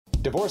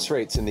Divorce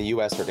rates in the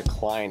U.S. are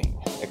declining,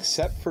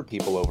 except for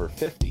people over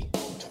 50.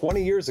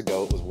 20 years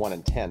ago, it was 1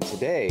 in 10.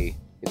 Today,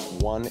 it's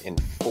 1 in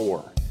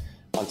 4.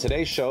 On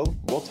today's show,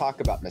 we'll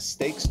talk about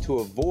mistakes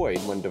to avoid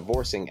when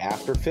divorcing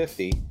after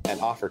 50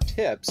 and offer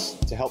tips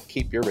to help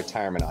keep your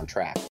retirement on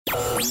track.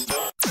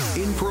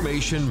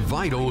 Information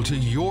vital to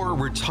your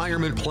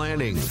retirement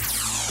planning.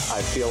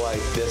 I feel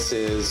like this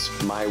is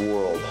my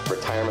world.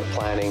 Retirement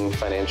planning,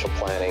 financial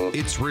planning.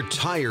 It's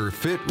Retire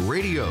Fit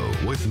Radio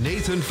with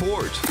Nathan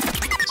Fort.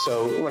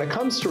 So when it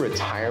comes to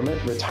retirement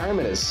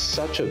is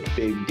such a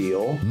big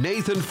deal.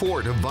 Nathan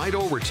Fort of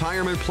Vital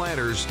Retirement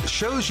Planners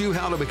shows you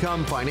how to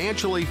become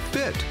financially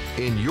fit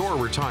in your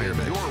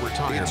retirement.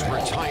 It's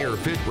Retire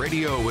Fit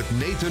Radio with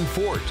Nathan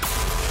Fort.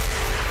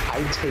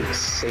 I take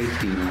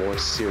safety more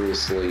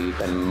seriously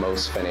than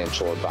most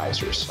financial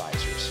advisors.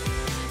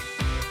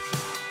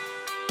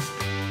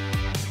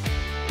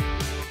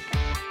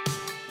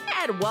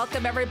 And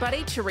welcome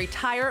everybody to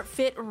Retire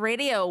Fit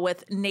Radio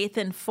with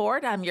Nathan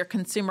Fort. I'm your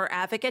consumer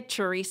advocate,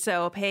 Teresa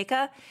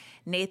Opeka.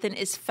 Nathan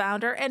is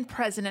founder and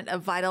president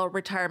of Vital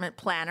Retirement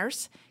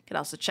Planners. You can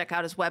also check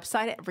out his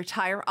website at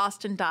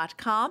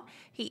retireaustin.com.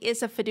 He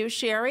is a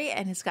fiduciary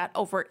and has got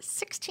over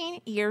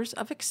 16 years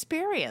of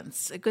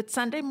experience. A good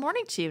Sunday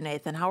morning to you,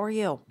 Nathan. How are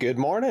you? Good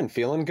morning.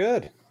 Feeling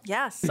good.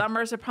 Yeah,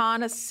 summer's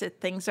upon us.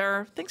 Things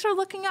are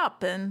looking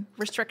up and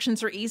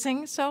restrictions are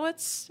easing, so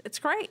it's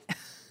great.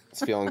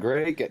 It's feeling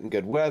great, getting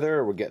good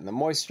weather. We're getting the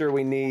moisture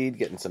we need,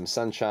 getting some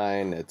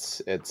sunshine.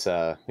 It's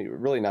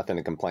really nothing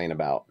to complain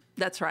about.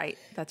 That's right.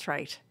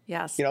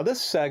 Yes. You know,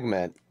 this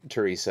segment,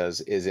 Teresa,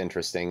 is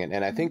interesting.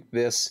 And I think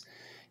this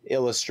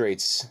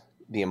illustrates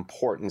the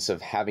importance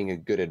of having a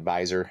good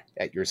advisor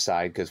at your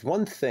side. Because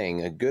one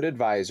thing a good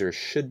advisor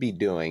should be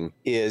doing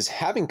is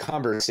having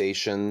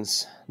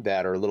conversations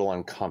that are a little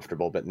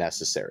uncomfortable but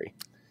necessary.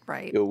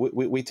 Right.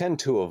 We tend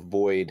to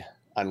avoid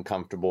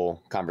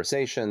uncomfortable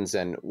conversations.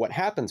 And what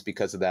happens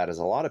because of that is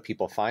a lot of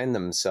people find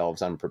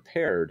themselves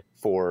unprepared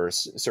for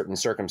certain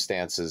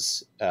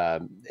circumstances.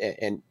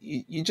 And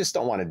you just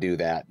don't want to do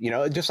that. You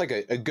know, just like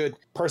a good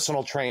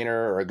personal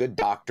trainer or a good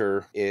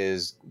doctor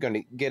is going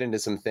to get into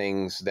some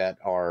things that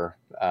are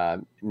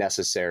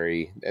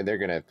necessary. And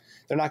they're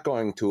not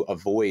going to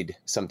avoid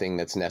something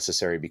that's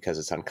necessary because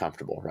it's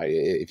uncomfortable, right?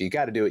 If you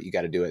got to do it, you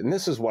got to do it. And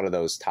this is one of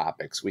those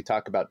topics. We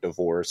talk about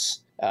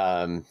divorce.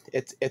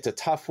 It's a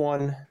tough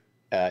one.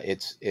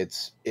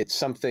 It's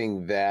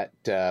something that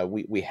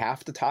we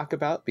have to talk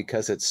about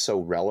because it's so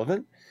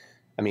relevant.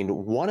 I mean,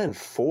 1 in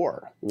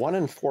 4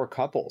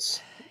 couples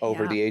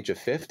over the age of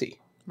 50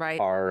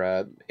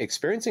 are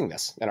experiencing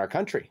this in our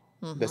country.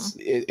 Mm-hmm.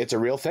 It's a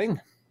real thing.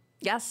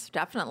 Yes,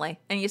 definitely.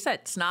 And you said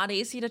it's not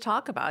easy to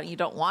talk about. You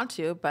don't want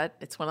to, but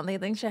it's one of the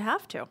things you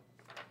have to.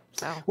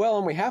 So. Well,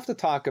 and we have to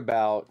talk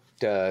about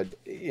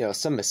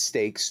some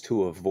mistakes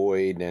to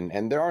avoid,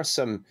 and there are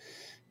some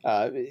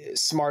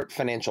smart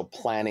financial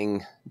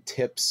planning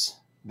tips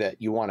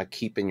that you want to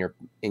keep in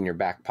your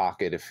back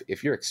pocket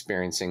if you're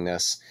experiencing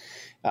this.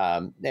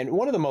 And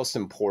one of the most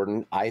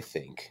important, I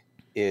think,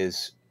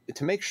 is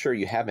to make sure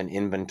you have an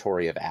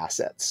inventory of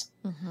assets.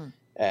 Mm-hmm.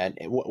 And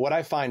what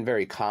I find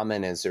very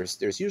common is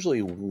there's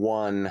usually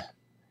one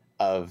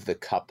of the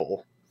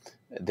couple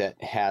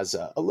that has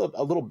a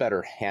little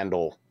better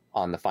handle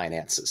on the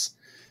finances.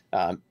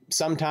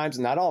 Sometimes,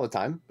 not all the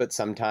time, but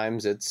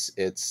sometimes it's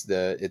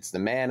the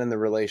man in the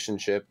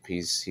relationship.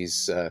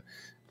 He's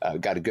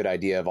got a good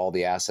idea of all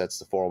the assets,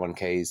 the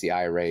 401ks, the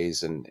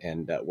IRAs,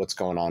 and what's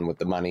going on with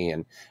the money.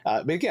 And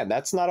but again,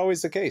 that's not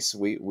always the case.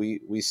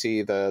 We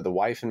see the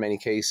wife in many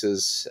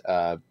cases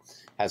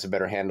has a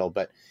better handle,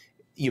 but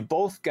you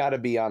both got to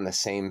be on the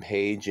same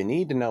page. You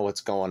need to know what's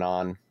going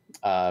on.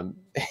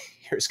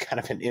 Here's kind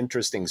of an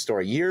interesting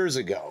story. Years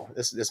ago,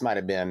 this might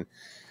have been,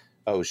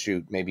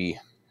 maybe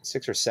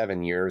 6 or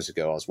 7 years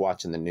ago, I was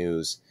watching the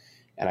news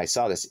and I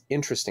saw this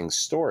interesting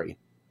story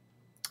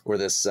where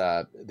this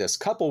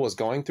couple was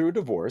going through a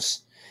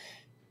divorce.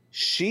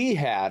 She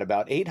had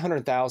about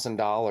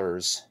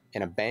 $800,000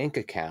 in a bank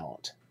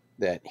account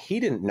that he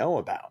didn't know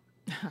about.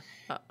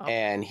 Uh-oh.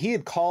 And he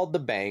had called the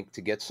bank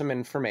to get some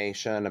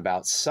information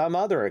about some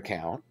other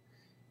account,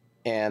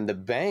 and the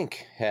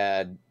bank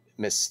had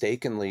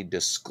mistakenly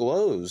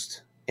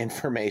disclosed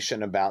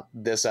information about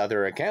this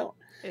other account.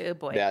 Oh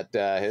boy.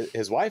 That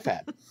his wife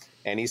had.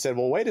 And he said,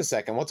 well, wait a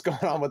second, what's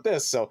going on with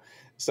this? So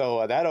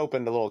that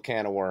opened a little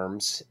can of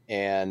worms.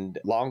 And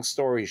long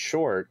story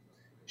short,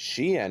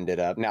 she ended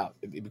up, now,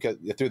 because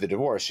through the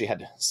divorce, she had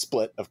to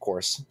split, of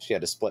course. She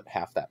had to split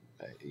half that,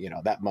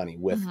 that money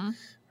with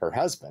her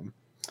husband.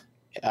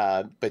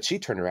 But she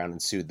turned around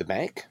and sued the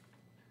bank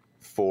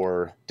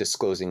for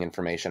disclosing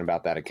information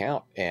about that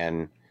account.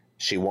 And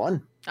she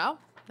won. Oh.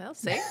 Well,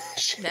 see.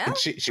 She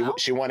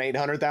won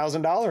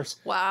 $800,000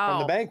 from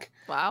the bank.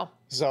 Wow.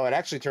 So it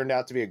actually turned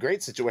out to be a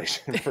great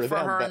situation for them. For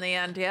her in the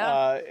end,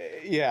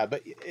 yeah.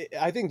 But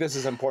I think this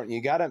is important.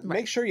 You got to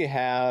make sure you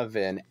have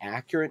an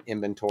accurate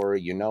inventory.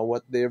 You know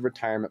what the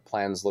retirement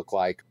plans look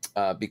like,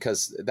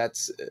 because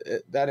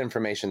that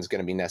information is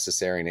going to be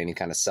necessary in any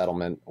kind of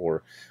settlement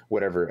or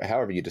whatever,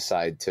 however you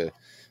decide to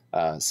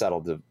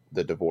settle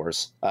the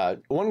divorce.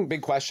 One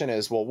big question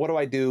is, well, what do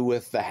I do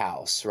with the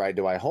house, right?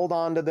 Do I hold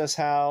on to this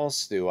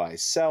house? Do I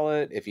sell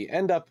it? If you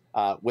end up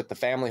with the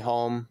family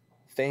home,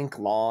 think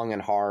long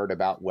and hard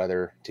about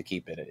whether to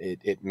keep it.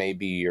 It may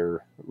be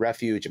your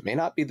refuge. It may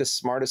not be the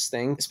smartest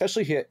thing,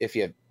 especially if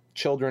you have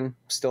children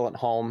still at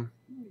home.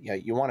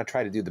 You want to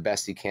try to do the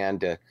best you can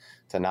to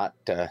not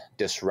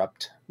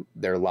disrupt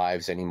their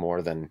lives any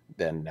more than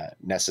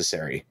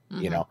necessary,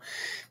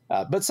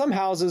 But some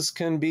houses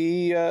can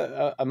be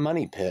a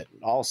money pit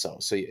also.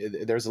 So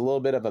there's a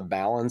little bit of a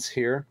balance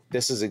here.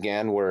 This is,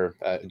 again, where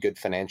a good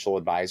financial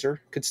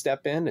advisor could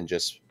step in and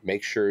just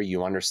make sure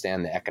you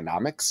understand the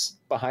economics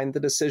behind the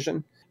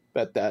decision.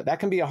 But that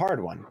can be a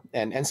hard one.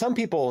 And some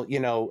people,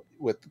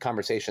 with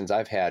conversations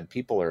I've had,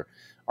 people are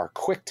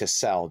quick to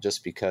sell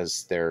just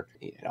because they're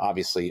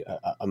obviously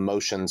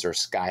emotions are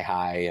sky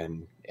high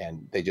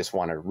and they just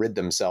want to rid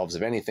themselves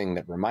of anything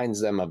that reminds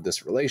them of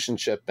this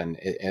relationship. And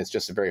it's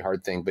just a very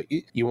hard thing. But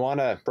you want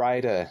to try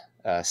to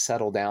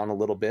settle down a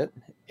little bit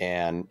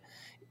and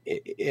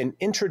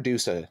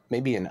introduce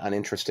maybe an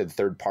uninterested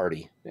third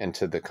party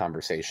into the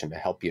conversation to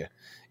help you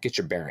get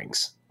your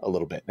bearings a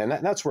little bit. And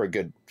that's where a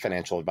good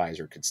financial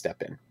advisor could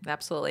step in.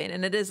 Absolutely.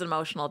 And it is an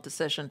emotional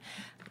decision.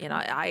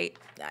 I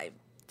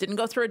didn't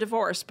go through a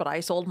divorce, but I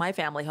sold my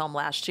family home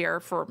last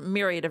year for a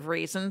myriad of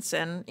reasons.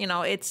 And,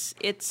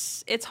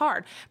 it's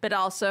hard, but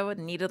also it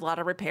needed a lot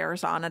of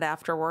repairs on it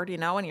afterward,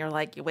 and you're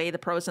like, you weigh the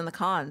pros and the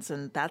cons,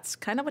 and that's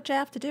kind of what you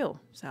have to do.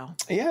 So,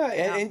 yeah.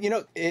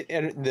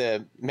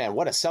 And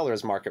what a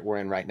seller's market we're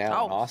in right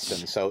now in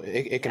Austin. So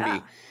it can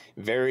be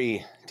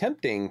very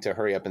tempting to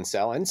hurry up and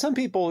sell. And some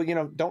people,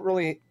 don't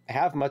really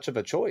have much of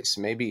a choice.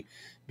 Maybe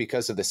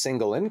because of the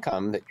single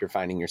income that you're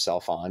finding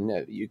yourself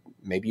on,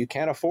 maybe you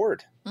can't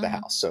afford the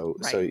house. So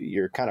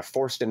you're kind of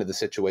forced into the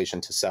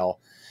situation to sell.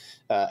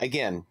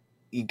 Again,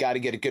 you got to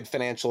get a good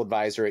financial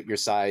advisor at your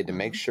side to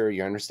make sure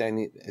you're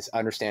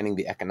understanding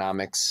the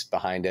economics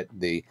behind it,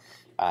 the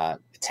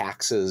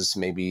taxes,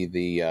 maybe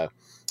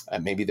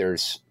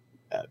there's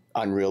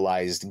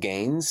unrealized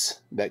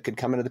gains that could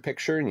come into the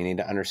picture, and you need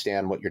to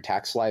understand what your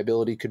tax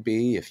liability could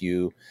be if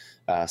you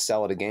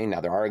sell it again. Now,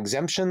 there are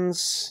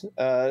exemptions,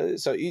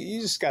 so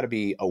you just got to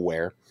be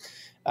aware.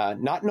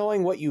 Not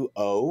knowing what you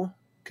owe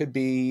could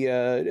be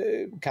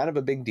kind of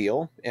a big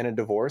deal in a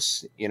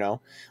divorce.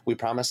 We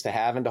promise to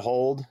have and to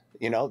hold.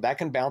 That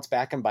can bounce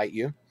back and bite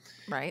you.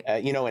 Right.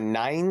 In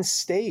 9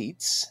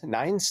 states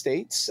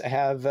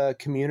have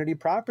community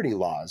property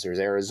laws. There's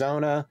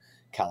Arizona,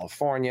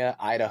 California,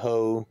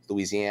 Idaho,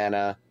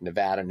 Louisiana,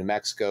 Nevada, New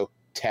Mexico,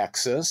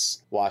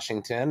 Texas,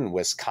 Washington,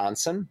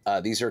 Wisconsin.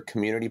 These are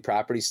community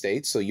property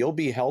states, so you'll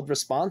be held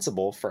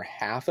responsible for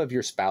half of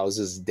your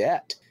spouse's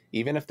debt,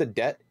 even if the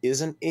debt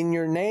isn't in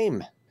your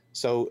name.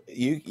 So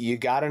you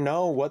got to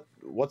know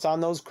what's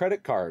on those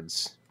credit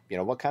cards.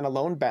 What kind of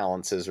loan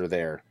balances are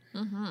there.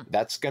 Mm-hmm.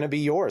 That's going to be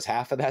yours.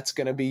 Half of that's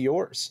going to be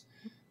yours.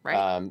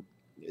 Right.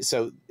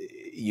 So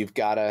you've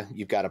got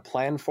to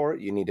plan for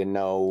it. You need to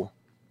know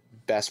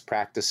best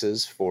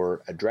practices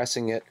for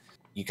addressing it.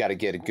 You got to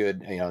get a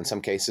good, in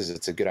some cases,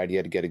 it's a good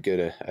idea to get a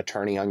good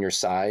attorney on your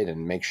side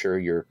and make sure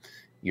you're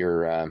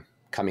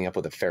coming up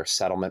with a fair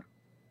settlement.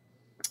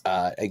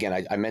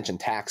 Again, I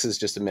mentioned taxes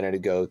just a minute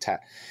ago.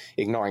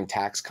 Ignoring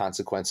tax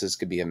consequences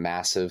could be a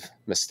massive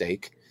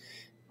mistake.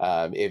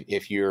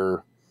 If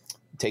you're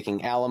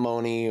taking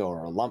alimony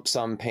or a lump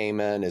sum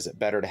payment, is it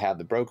better to have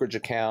the brokerage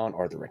account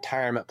or the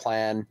retirement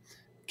plan?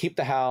 Keep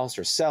the house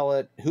or sell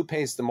it? Who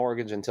pays the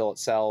mortgage until it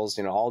sells?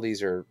 All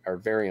these are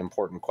very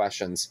important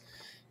questions.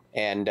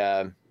 And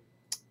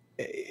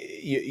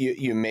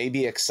you may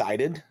be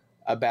excited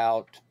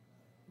about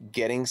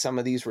getting some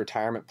of these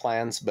retirement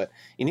plans, but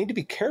you need to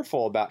be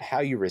careful about how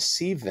you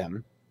receive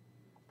them.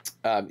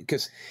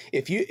 Because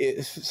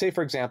if say,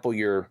 for example,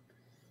 your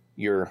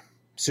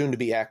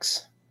soon-to-be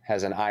ex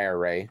has an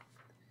IRA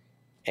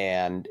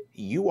and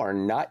you are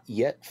not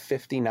yet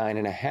 59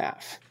 and a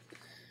half,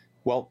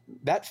 well,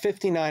 that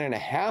 59 and a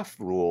half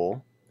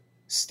rule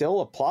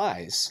still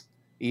applies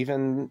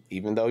even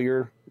though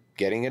you're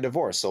getting a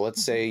divorce. So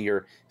let's say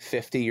you're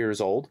 50 years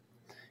old,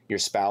 your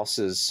spouse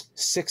is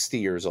 60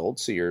 years old.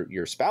 So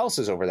your spouse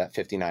is over that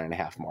 59 and a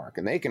half mark,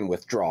 and they can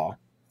withdraw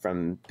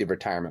from the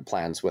retirement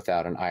plans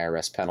without an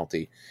IRS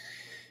penalty,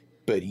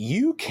 but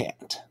you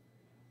can't.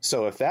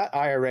 So if that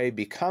IRA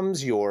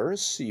becomes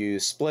yours, you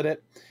split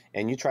it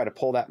and you try to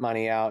pull that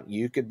money out,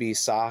 you could be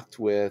socked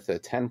with a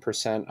 10%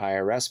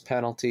 IRS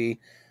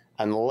penalty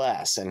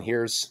unless, and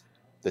here's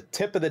the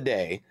tip of the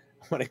day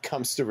when it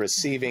comes to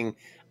receiving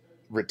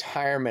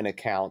retirement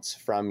accounts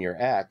from your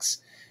ex,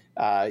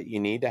 you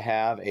need to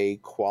have a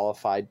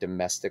qualified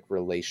domestic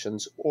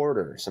relations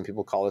order. Some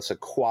people call this a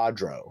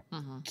QDRO,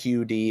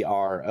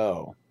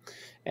 QDRO.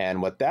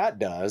 And what that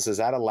does is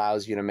that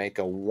allows you to make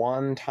a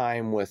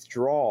one-time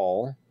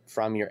withdrawal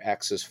from your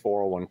ex's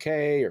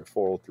 401k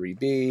or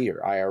 403b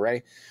or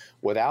IRA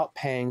without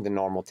paying the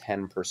normal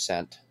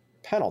 10%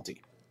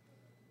 penalty,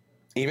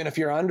 even if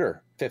you're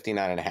under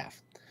 59 and a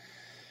half.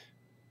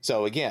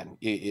 So again,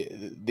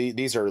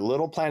 these are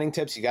little planning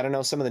tips. You got to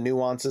know some of the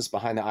nuances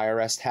behind the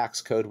IRS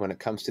tax code when it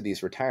comes to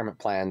these retirement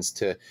plans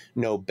to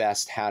know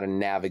best how to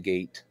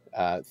navigate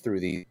through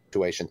the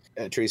situation.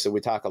 Teresa, we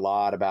talk a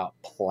lot about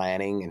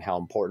planning and how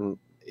important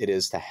it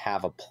is to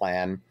have a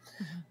plan.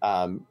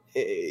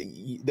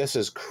 This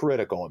is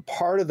critical.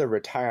 Part of the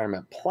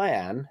retirement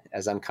plan,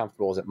 as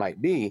uncomfortable as it might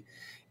be,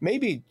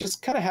 maybe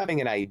just kind of having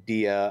an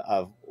idea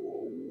of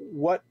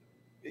what,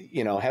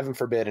 heaven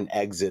forbid, an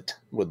exit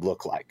would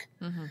look like.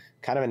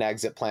 Kind of an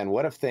exit plan.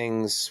 What if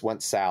things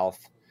went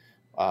south?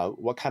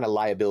 What kind of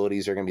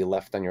liabilities are going to be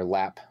left on your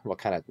lap? What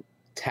kind of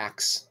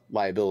tax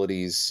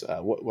liabilities?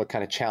 What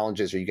kind of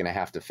challenges are you going to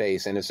have to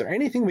face? And is there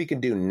anything we can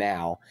do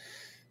now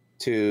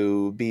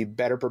to be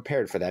better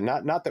prepared for that?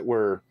 Not that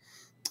we're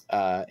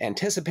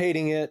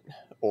anticipating it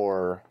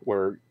or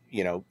we're,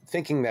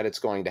 thinking that it's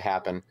going to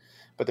happen,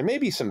 but there may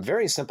be some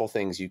very simple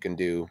things you can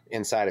do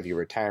inside of your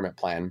retirement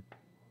plan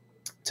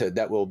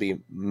that will be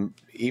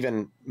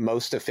even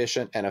most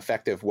efficient and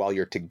effective while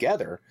you're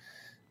together,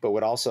 but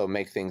would also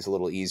make things a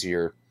little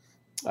easier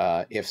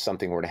if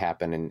something were to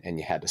happen and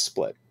you had to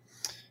split.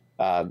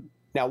 Now,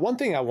 one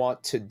thing I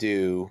want to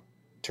do,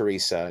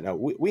 Teresa,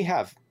 we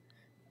have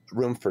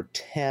room for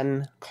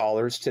 10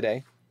 callers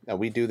today. Now,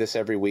 we do this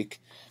every week.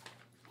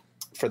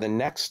 For the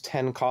next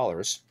 10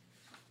 callers,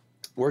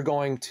 we're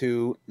going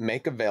to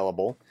make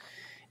available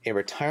a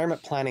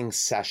retirement planning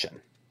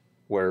session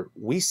where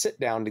we sit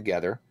down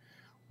together.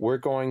 We're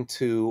going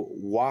to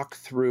walk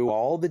through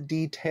all the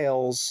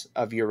details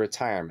of your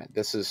retirement.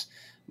 This is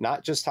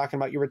not just talking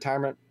about your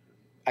retirement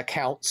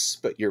accounts,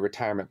 but your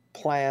retirement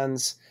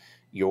plans,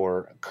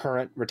 your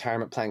current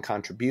retirement plan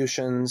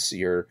contributions,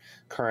 your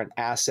current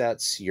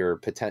assets, your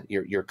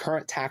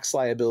current tax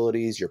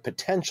liabilities, your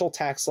potential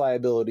tax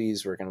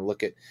liabilities. We're going to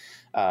look at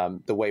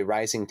the way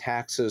rising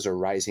taxes or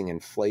rising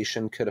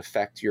inflation could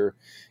affect your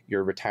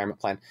retirement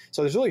plan.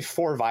 So there's really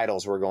 4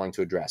 vitals we're going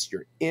to address: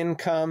 your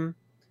income,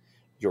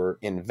 your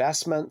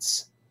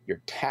investments, your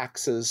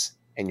taxes,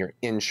 and your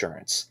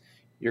insurance.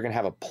 You're going to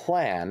have a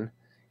plan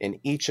in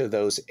each of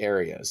those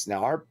areas.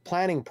 Now, our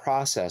planning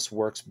process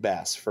works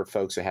best for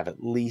folks who have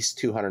at least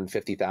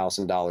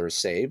 $250,000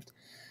 saved,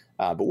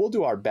 but we'll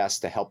do our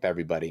best to help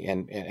everybody.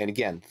 And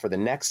again, for the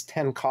next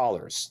 10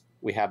 callers,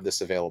 we have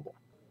this available.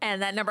 And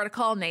that number to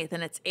call,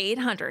 Nathan, it's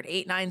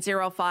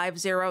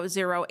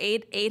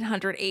 800-890-5008,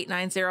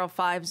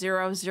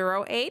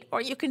 800-890-5008,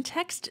 or you can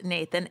text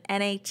Nathan,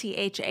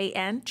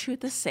 Nathan, to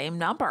the same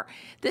number.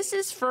 This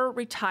is for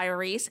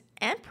retirees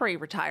and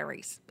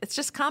pre-retirees. It's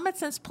just common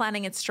sense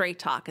planning and straight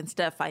talk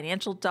instead of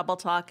financial double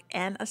talk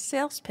and a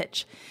sales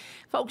pitch.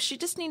 Folks, you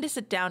just need to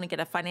sit down and get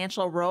a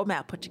financial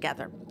roadmap put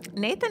together.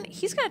 Nathan,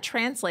 he's going to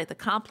translate the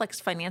complex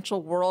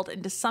financial world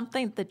into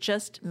something that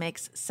just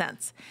makes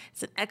sense.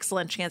 It's an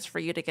excellent chance for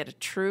you to get a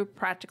true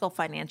practical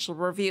financial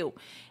review.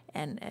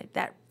 And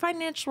that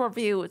financial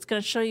review, it's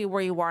going to show you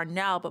where you are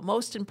now, but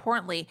most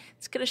importantly,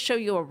 it's going to show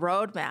you a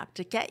roadmap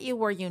to get you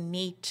where you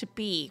need to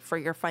be for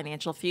your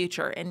financial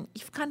future. And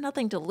you've got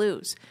nothing to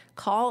lose.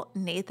 Call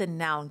Nathan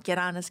now and get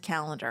on his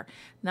calendar.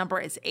 Number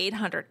is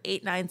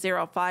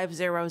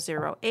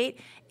 800-890-5008,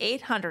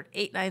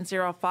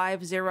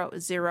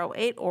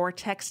 800-890-5008, or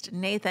text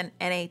Nathan,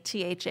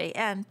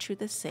 Nathan, to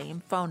the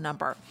same phone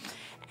number.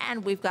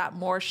 And we've got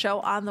more show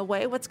on the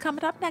way. What's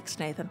coming up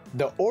next, Nathan?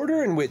 The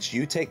order in which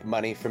you take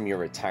money from your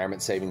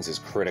retirement savings is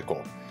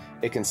critical.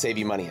 It can save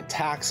you money in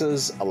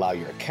taxes, allow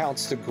your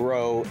accounts to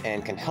grow,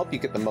 and can help you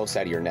get the most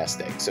out of your nest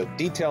egg. So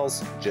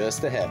details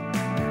just ahead.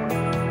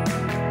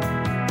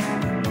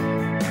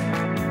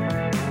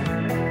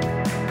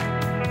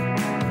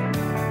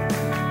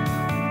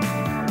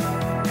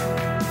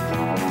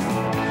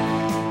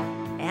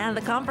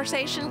 The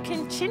conversation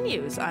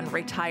continues on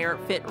Retire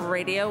Fit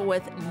Radio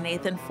with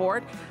Nathan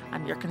Ford.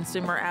 I'm your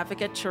consumer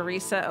advocate,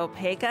 Teresa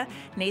Opeka.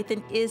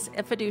 Nathan is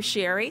a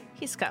fiduciary.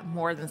 He's got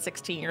more than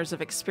 16 years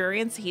of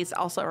experience. He's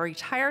also a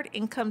retired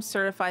income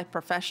certified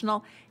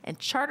professional and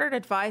chartered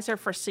advisor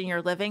for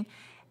senior living,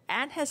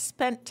 and has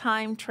spent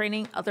time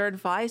training other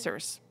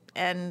advisors.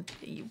 And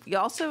you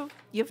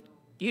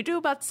do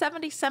about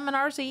 70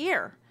 seminars a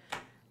year.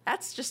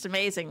 That's just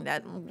amazing.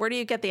 Where do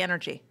you get the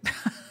energy?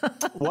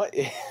 What?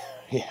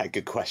 Yeah,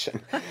 good question.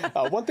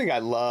 One thing I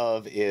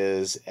love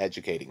is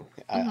educating.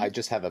 I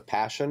just have a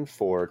passion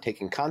for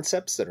taking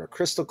concepts that are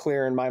crystal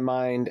clear in my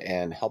mind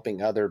and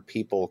helping other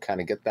people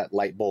kind of get that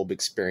light bulb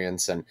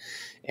experience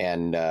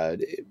and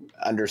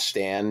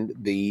understand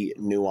the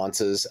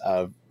nuances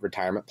of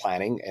retirement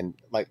planning. And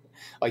like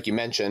you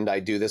mentioned, I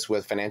do this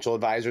with financial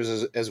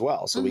advisors as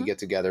well. So we get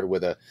together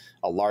with a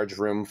large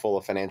room full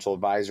of financial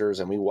advisors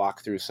and we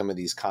walk through some of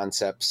these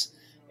concepts.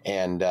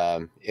 And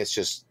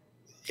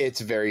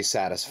it's very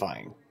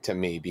satisfying to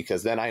me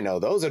because then I know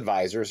those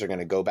advisors are going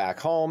to go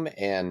back home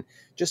and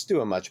just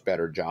do a much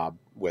better job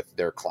with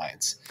their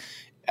clients.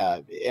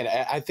 And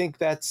I think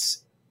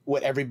that's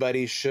what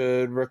everybody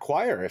should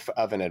require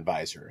of an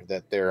advisor,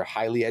 that they're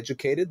highly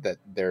educated, that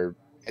their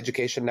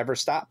education never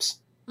stops.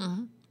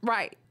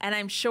 Right. And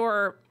I'm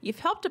sure you've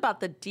helped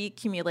about the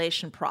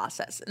decumulation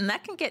process, and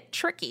that can get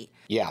tricky.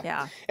 Yeah.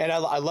 Yeah. And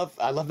I love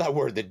that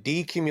word, the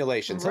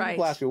decumulation. Some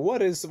people Right. ask me,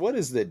 what is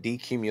the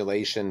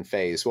decumulation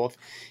phase? Well,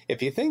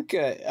 if you think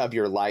of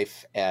your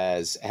life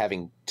as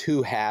having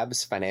two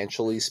halves,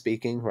 financially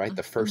speaking, right?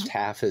 The first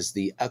half is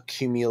the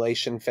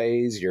accumulation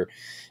phase. You're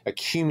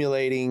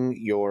accumulating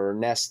your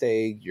nest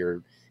egg.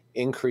 You're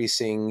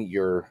increasing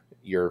your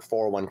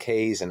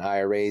 401ks and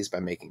IRAs by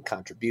making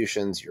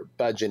contributions, you're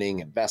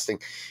budgeting, investing,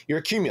 you're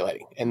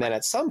accumulating. And then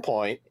at some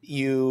point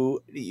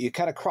you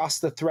kind of cross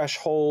the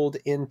threshold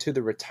into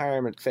the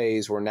retirement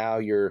phase where now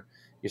you're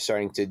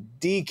starting to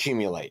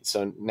decumulate.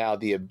 So now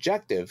the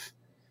objective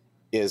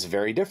is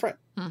very different.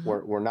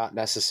 We're not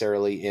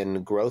necessarily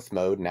in growth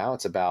mode. Now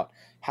it's about,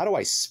 how do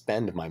I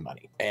spend my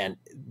money? And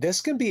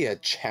this can be a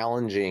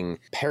challenging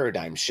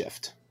paradigm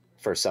shift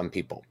for some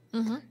people.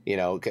 You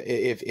know,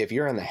 if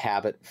you're in the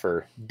habit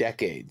for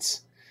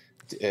decades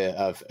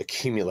of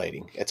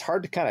accumulating, it's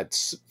hard to kind of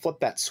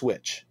flip that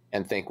switch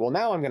and think, well,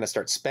 now I'm going to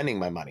start spending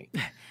my money.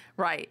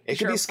 Right. It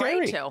can be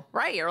scary. To.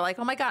 Right. You're like,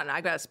 oh my God,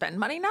 I got to spend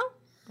money now?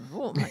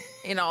 Ooh,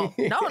 you know,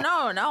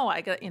 no.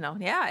 I got,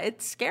 yeah,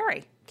 it's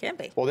scary. Can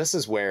be. Well, this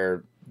is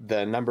where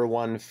the number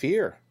one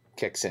fear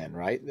kicks in,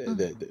 right?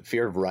 The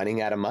fear of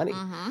running out of money.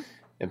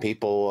 And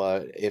people,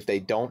 if they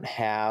don't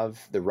have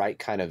the right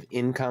kind of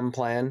income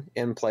plan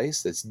in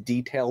place that's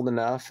detailed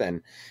enough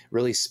and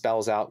really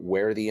spells out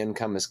where the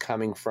income is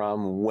coming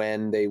from,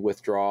 when they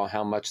withdraw,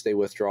 how much they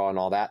withdraw, and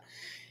all that,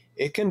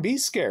 it can be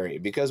scary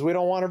because we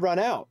don't want to run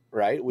out,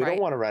 right? We don't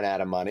want to run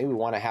out of money. We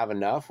want to have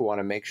enough. We want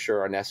to make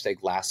sure our nest egg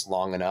lasts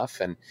long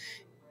enough. And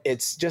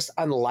it's just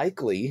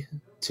unlikely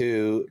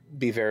to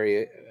be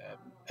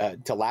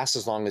to last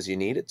as long as you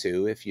need it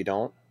to if you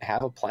don't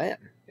have a plan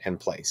in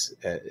place.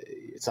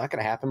 It's not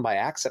going to happen by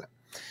accident.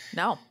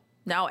 No,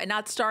 and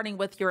not starting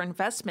with your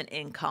investment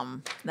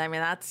income. I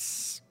mean,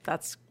 that's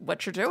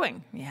what you're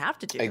doing. You have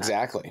to do that.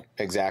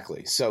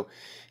 Exactly. So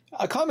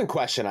a common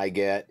question I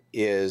get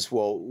is,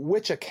 well,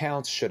 which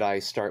accounts should I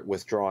start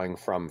withdrawing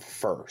from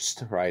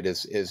first, right?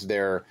 Is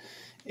there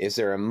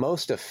a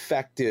most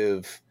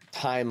effective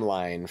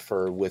timeline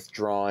for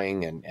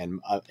withdrawing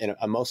and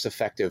a most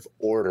effective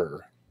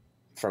order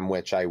from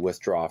which I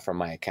withdraw from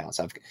my accounts?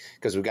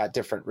 Because we've got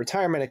different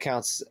retirement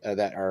accounts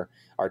that are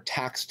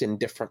taxed in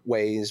different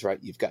ways, right?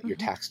 You've got your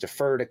tax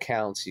deferred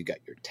accounts, you got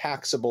your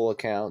taxable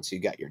accounts, you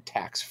got your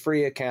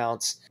tax-free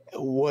accounts.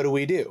 What do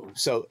we do?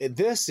 So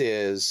this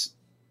is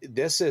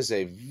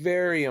a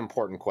very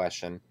important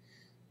question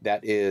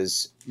that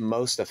is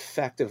most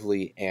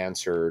effectively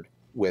answered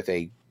with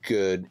a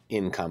good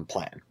income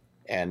plan.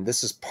 And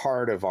this is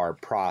part of our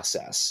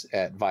process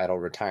at Vital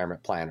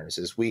Retirement Planners,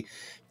 is we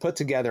put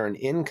together an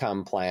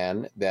income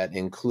plan that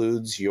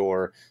includes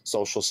your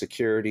Social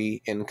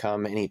Security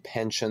income, any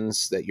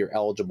pensions that you're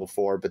eligible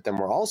for, but then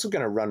we're also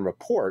going to run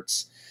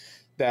reports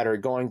that are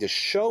going to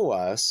show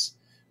us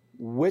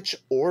which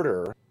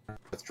order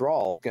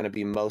withdrawal is going to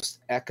be most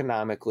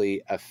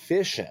economically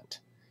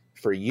efficient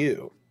for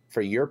you,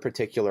 for your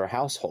particular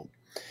household.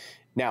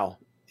 Now,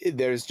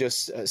 there's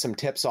just some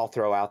tips I'll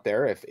throw out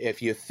there.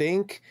 If you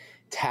think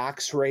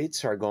tax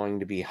rates are going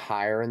to be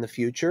higher in the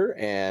future,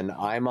 and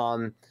I'm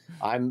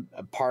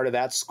a part of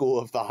that school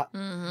of thought.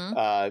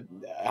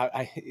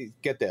 I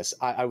get this.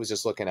 I was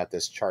just looking at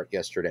this chart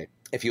yesterday.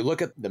 If you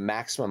look at the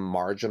maximum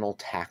marginal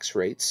tax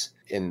rates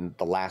in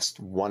the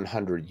last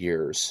 100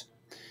 years,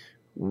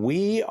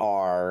 we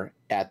are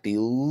at the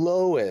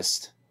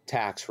lowest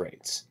tax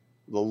rates,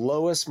 the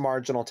lowest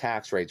marginal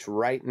tax rates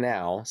right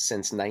now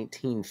since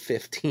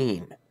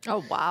 1915.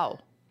 Oh, wow.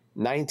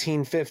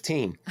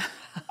 1915.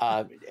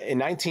 In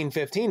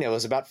 1915, it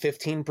was about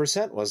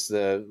 15%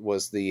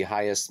 was the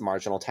highest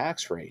marginal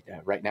tax rate.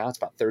 Right now, it's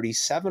about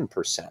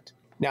 37%.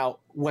 Now,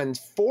 when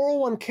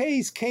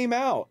 401ks came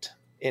out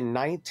in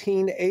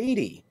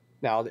 1980,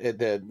 now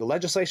the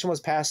legislation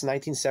was passed in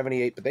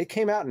 1978, but they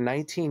came out in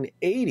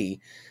 1980.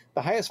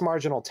 The highest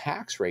marginal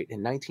tax rate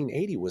in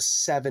 1980 was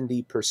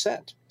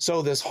 70%.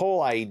 So this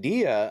whole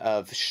idea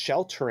of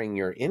sheltering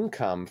your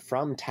income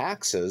from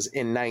taxes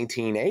in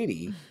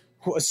 1980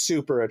 was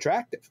super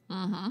attractive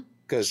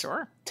because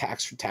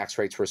tax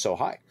rates were so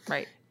high.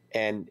 Right.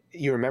 And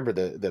you remember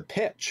the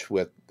pitch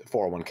with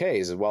 401ks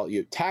is, well,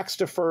 you tax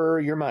defer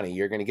your money.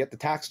 You're going to get the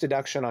tax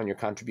deduction on your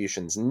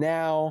contributions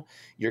now.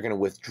 You're going to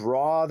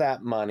withdraw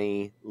that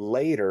money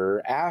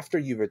later after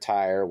you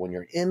retire when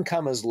your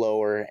income is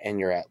lower and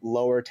you're at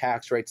lower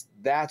tax rates.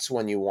 That's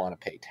when you want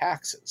to pay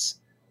taxes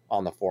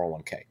on the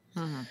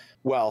 401k.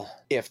 Well,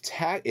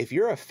 if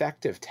your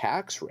effective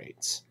tax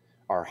rates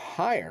are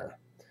higher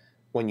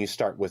when you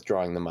start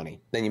withdrawing the money,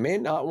 then you may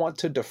not want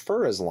to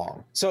defer as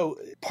long. So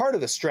part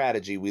of the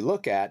strategy we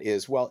look at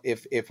is, well,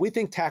 if we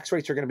think tax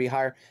rates are going to be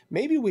higher,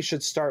 maybe we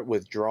should start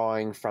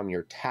withdrawing from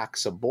your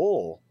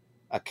taxable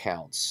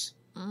accounts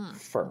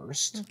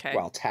first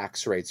while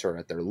tax rates are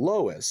at their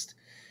lowest,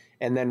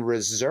 and then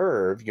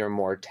reserve your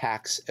more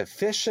tax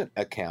efficient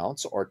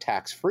accounts or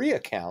tax-free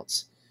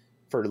accounts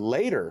for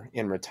later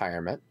in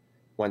retirement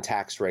when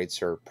tax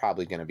rates are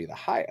probably going to be the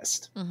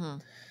highest.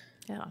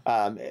 Yeah.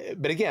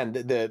 But again,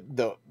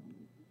 the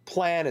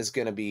plan is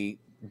going to be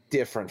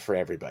different for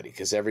everybody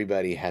because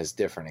everybody has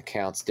different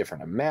accounts,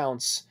 different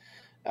amounts,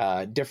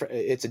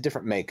 it's a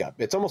different makeup.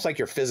 It's almost like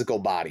your physical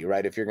body,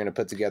 right? If you're going to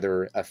put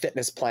together a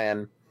fitness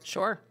plan,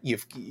 sure,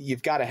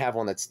 you've got to have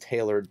one that's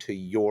tailored to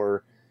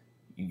your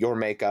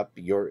makeup,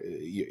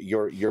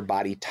 your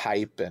body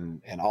type,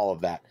 and all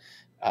of that.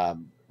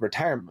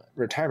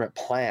 Retirement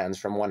plans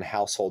from one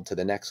household to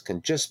the next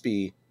can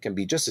be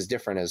just as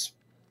different as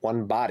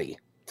one body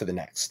to the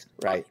next,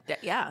 right? Oh,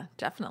 yeah,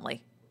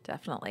 definitely.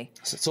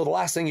 So the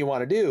last thing you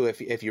want to do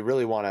if you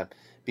really want to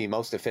be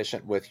most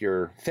efficient with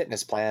your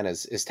fitness plan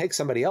is take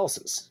somebody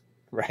else's,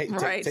 right?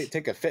 Right.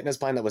 Take a fitness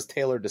plan that was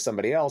tailored to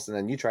somebody else, and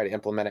then you try to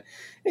implement it,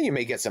 and you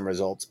may get some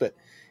results, but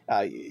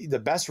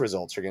the best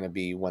results are going to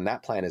be when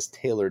that plan is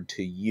tailored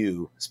to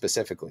you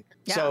specifically.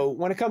 Yeah. So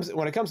when it comes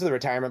to the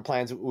retirement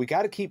plans, we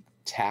got to keep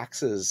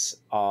taxes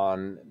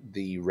on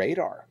the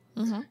radar.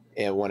 Mm-hmm.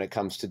 And when it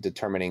comes to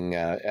determining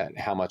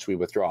how much we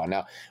withdraw.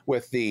 Now,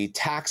 with the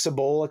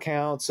taxable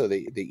accounts, so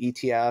the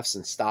ETFs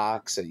and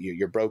stocks,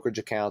 your brokerage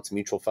accounts,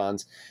 mutual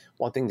funds,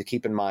 one thing to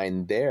keep in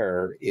mind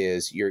there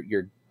is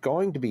you're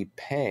going to be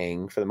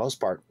paying, for the most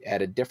part,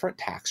 at a different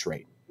tax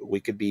rate. We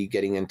could be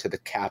getting into the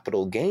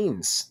capital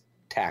gains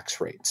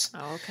tax rates.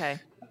 Oh, okay.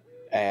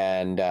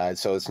 And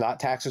so it's not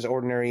taxed as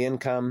ordinary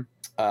income.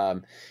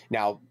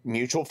 Now,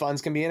 mutual funds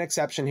can be an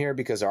exception here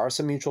because there are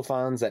some mutual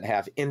funds that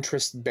have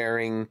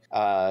interest-bearing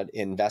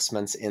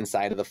investments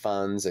inside of the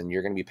funds, and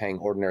you're going to be paying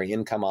ordinary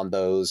income on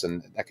those,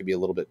 and that could be a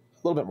little bit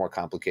more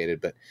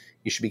complicated. But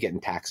you should be getting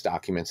tax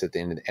documents at the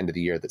end of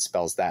the year that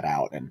spells that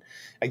out. And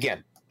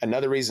again,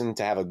 another reason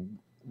to have a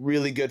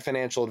really good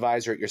financial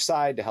advisor at your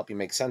side to help you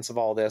make sense of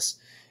all this.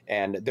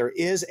 And there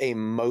is a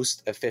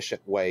most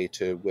efficient way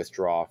to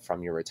withdraw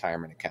from your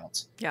retirement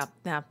accounts. Yeah.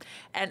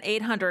 And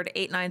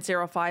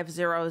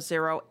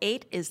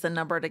 800-890-5008 is the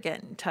number to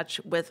get in touch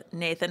with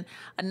Nathan.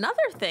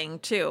 Another thing,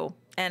 too,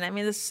 and I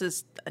mean, this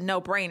is a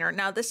no-brainer.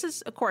 Now, this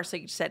is, of course,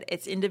 like you said,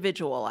 it's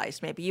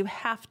individualized. Maybe you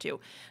have to.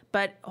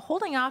 But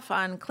holding off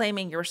on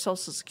claiming your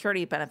Social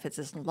Security benefits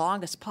as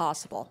long as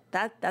possible,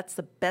 that's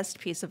the best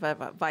piece of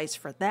advice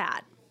for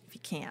that. If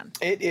you can.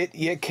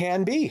 It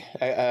can be.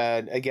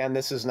 Again,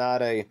 this is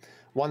not a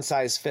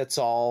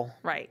one-size-fits-all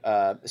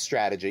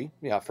strategy.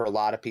 For a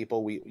lot of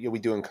people, we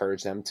do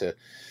encourage them to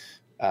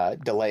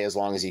delay as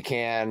long as you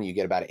can. You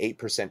get about an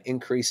 8%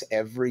 increase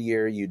every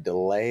year you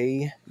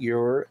delay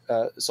your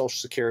Social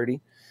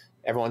Security.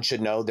 Everyone should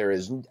know there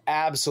is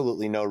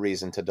absolutely no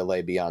reason to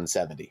delay beyond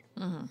 70.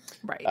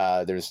 Mm-hmm.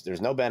 Right.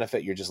 There's no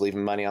benefit. You're just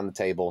leaving money on the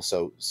table.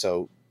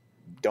 So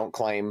don't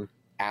claim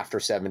after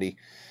 70.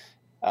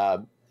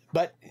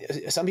 But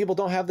some people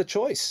don't have the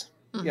choice.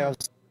 Mm-hmm.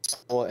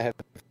 Some have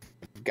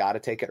got to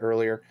take it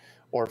earlier.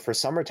 Or for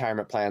some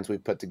retirement plans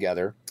we've put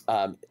together,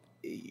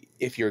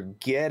 if you're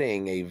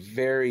getting a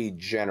very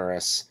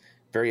generous,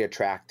 very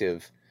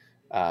attractive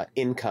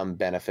income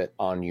benefit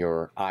on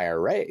your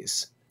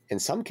IRAs, in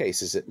some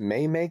cases it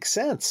may make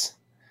sense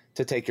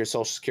to take your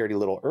Social Security a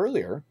little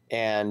earlier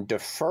and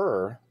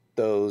defer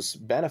those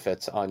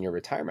benefits on your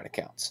retirement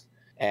accounts.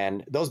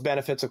 And those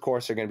benefits, of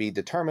course, are going to be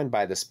determined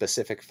by the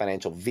specific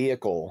financial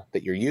vehicle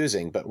that you're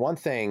using. But one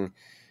thing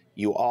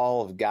you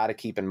all have got to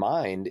keep in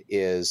mind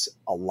is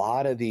a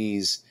lot of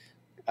these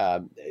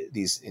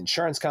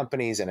insurance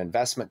companies and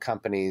investment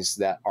companies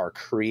that are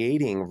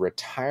creating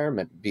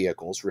retirement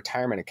vehicles,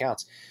 retirement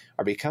accounts,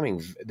 are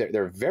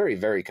they're very,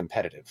 very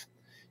competitive.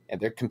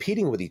 And they're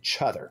competing with each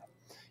other.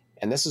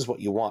 And this is what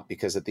you want,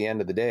 because at the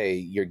end of the day,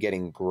 you're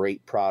getting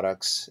great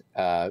products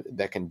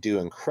that can do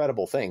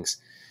incredible things.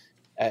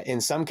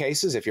 In some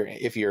cases,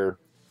 if you're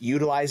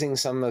utilizing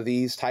some of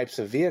these types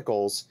of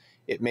vehicles,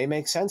 it may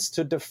make sense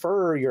to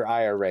defer your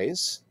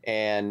IRAs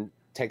and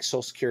take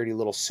Social Security a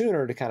little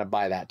sooner to kind of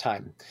buy that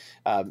time.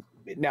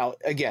 Now,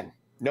 again,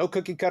 no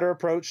cookie cutter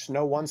approach,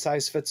 no one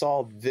size fits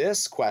all.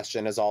 This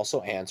question is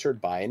also answered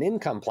by an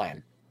income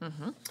plan.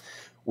 Mm-hmm.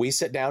 We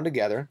sit down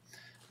together.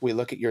 We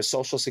look at your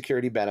Social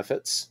Security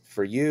benefits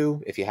for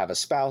you. If you have a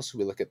spouse,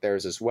 we look at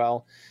theirs as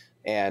well.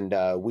 And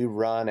we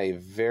run a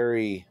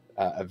very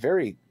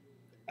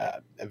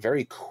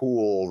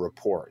cool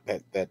report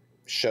that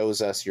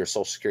shows us your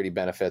Social Security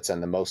benefits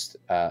and the most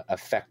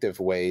effective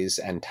ways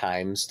and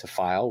times to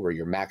file where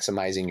you're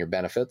maximizing your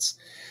benefits.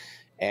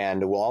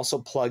 And we'll also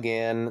plug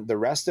in the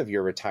rest of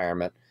your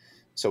retirement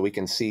so we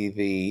can see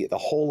the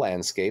whole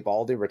landscape,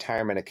 all the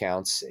retirement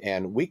accounts,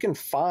 and we can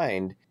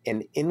find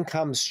an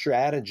income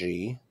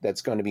strategy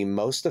that's going to be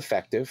most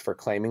effective for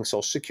claiming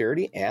Social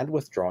Security and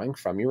withdrawing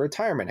from your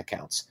retirement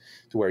accounts,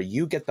 to where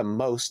you get the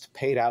most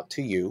paid out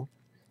to you,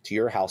 to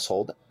your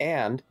household,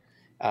 and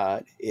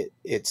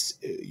it's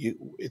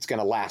going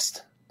to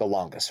last the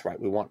longest, right?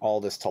 We want all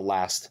this to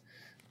last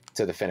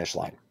to the finish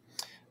line.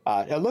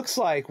 It looks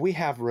like we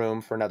have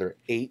room for another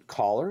 8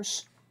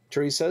 callers,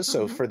 Teresa.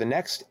 So for the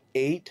next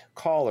 8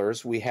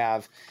 callers, we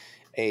have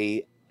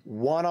a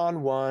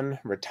one-on-one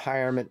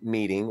retirement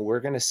meeting.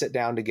 We're going to sit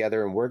down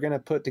together and we're going to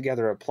put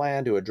together a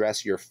plan to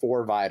address your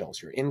 4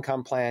 vitals, your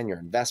income plan, your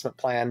investment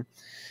plan,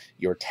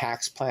 your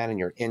tax plan, and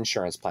your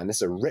insurance plan. This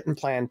is a written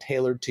plan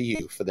tailored to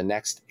you for the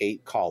next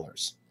 8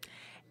 callers.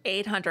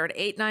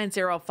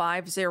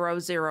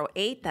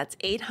 800-890-5008. That's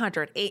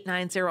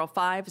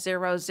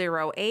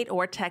 800-890-5008,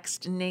 or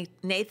text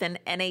Nathan,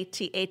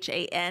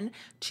 Nathan,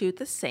 to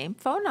the same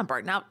phone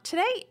number. Now,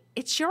 today,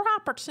 it's your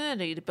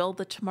opportunity to build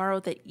the tomorrow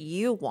that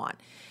you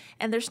want.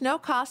 And there's no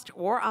cost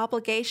or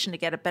obligation to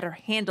get a better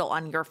handle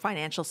on your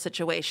financial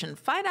situation.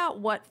 Find out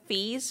what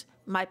fees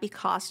might be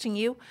costing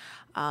you,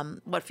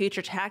 what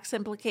future tax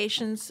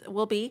implications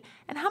will be,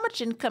 and how much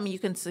income you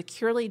can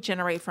securely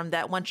generate from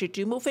that once you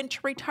do move into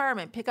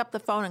retirement. Pick up the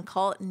phone and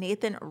call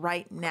Nathan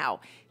right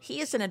now.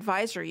 He is an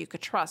advisor you could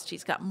trust.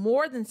 He's got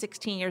more than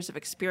 16 years of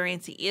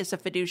experience. He is a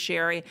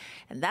fiduciary,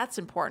 and that's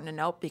important to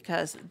note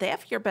because they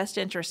have your best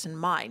interests in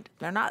mind.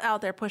 They're not out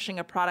there pushing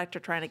a product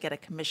or trying to get a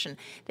commission.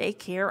 They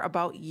care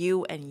about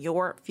you and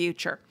your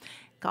future.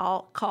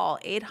 Call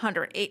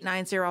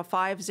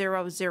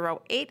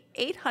 800-890-5008,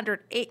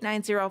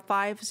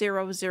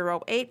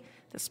 800-890-5008.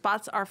 The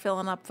spots are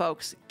filling up,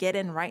 folks. Get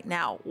in right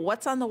now.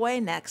 What's on the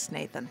way next,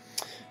 Nathan?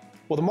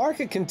 Well, the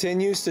market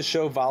continues to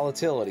show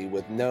volatility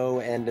with no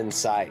end in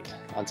sight.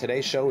 On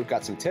today's show, we've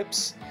got some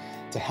tips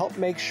to help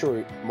make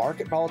sure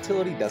market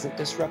volatility doesn't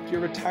disrupt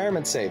your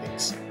retirement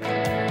savings.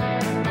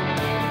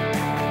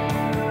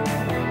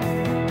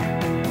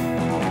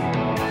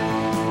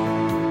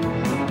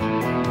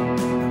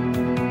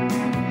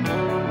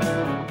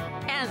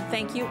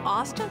 Thank you,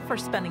 Austin, for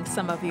spending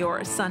some of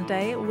your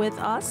Sunday with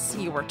us.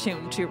 You are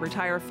tuned to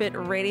Retire Fit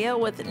Radio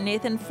with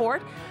Nathan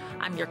Ford.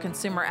 I'm your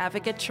consumer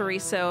advocate,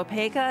 Teresa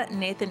Opeka.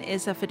 Nathan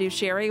is a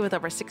fiduciary with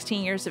over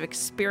 16 years of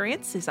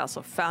experience. He's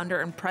also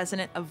founder and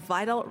president of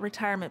Vital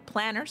Retirement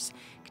Planners.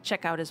 You can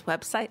check out his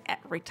website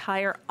at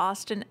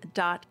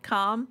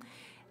retireaustin.com.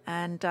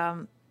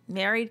 And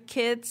married,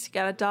 kids, you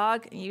got a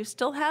dog, and you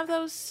still have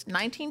those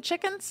 19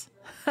 chickens?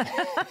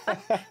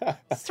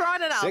 Just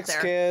throwing it out 6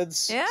 there.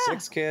 Kids, Yeah.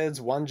 6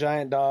 kids, 1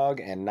 giant dog,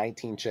 and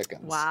 19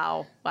 chickens.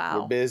 Wow.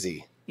 We're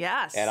busy.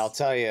 Yes. And I'll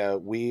tell you,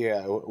 we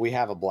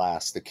have a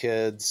blast. The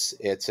kids,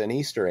 it's an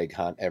Easter egg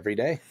hunt every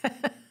day.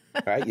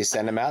 Right? You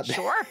send them out.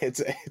 Sure.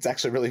 It's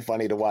actually really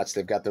funny to watch.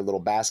 They've got their little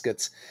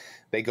baskets.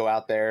 They go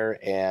out there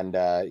and,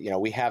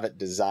 we have it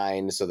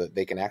designed so that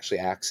they can actually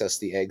access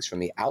the eggs from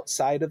the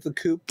outside of the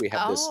coop. We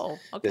have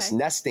this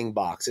nesting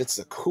box. It's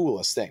the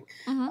coolest thing.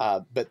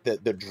 Mm-hmm. But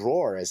the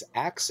drawer is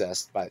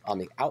accessed on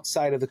the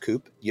outside of the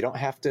coop. You don't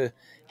have to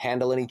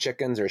handle any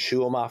chickens or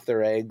shoo them off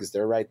their eggs.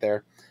 They're right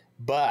there.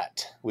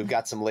 But we've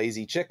got some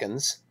lazy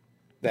chickens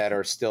that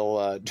are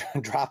still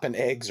dropping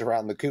eggs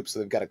around the coop. So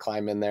they've got to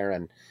climb in there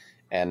and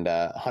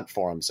hunt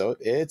for them. So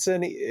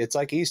it's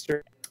like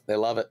Easter. They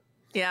love it.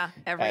 Yeah,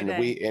 every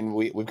day.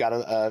 We've got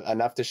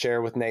enough to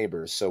share with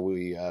neighbors, so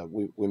we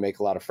make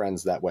a lot of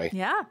friends that way.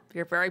 Yeah,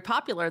 you're very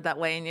popular that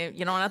way, and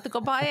you don't have to go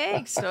buy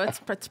eggs, so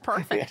it's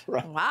perfect. Yeah,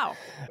 right. Wow.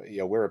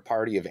 We're a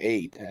party of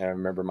 8, and I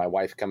remember my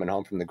wife coming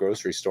home from the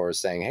grocery store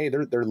saying, "Hey,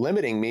 they're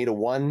limiting me to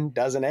 1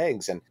 dozen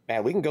eggs, and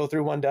man, we can go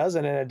through 1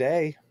 dozen in a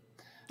day."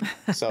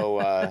 So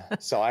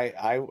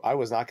I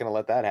was not going to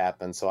let that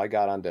happen. So I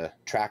got onto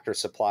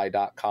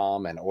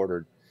tractorsupply.com and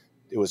ordered.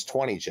 It was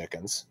 20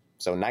 chickens.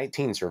 So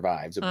 19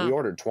 survived. We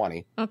ordered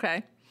 20.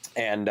 Okay.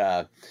 And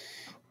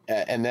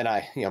then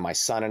my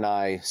son and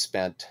I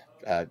spent,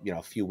 a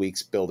few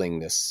weeks building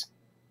this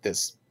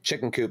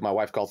chicken coop. My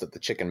wife calls it the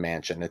chicken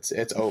mansion. It's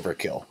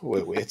overkill.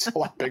 It's a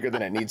lot bigger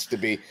than it needs to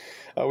be.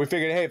 We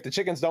figured, hey, if the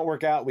chickens don't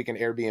work out, we can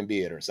Airbnb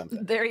it or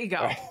something. There you go.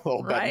 Right? A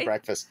little bed and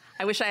breakfast.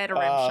 I wish I had a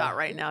rim shot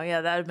right now.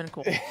 Yeah, that would have been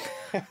cool.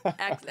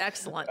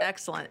 Excellent.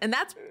 And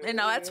that's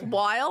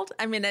wild.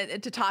 I mean,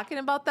 to talking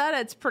about that,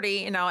 it's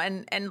pretty,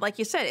 and like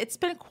you said, it's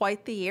been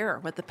quite the year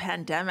with the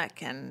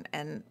pandemic and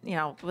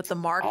with the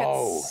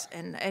markets.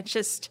 And it's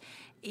just,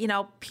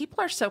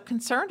 people are so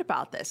concerned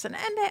about this and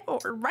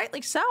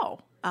rightly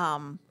so.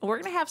 We're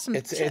going to have some.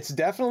 It's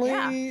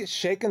definitely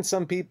shaken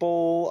some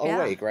people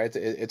awake, right?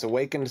 It's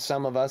awakened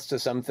some of us to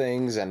some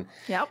things, and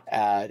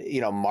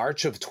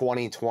March of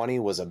 2020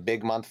 was a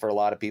big month for a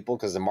lot of people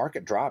because the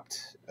market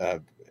dropped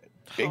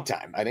big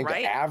time. I think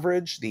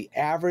the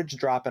average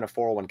drop in a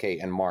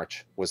 401k in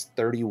March was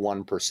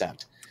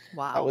 31%.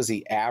 Wow, that was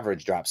the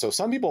average drop. So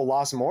some people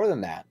lost more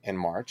than that in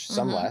March,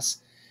 some less.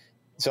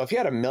 So if you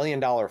had $1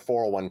 million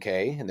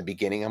 401k in the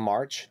beginning of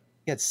March,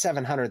 you had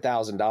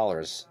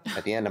 $700,000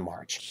 at the end of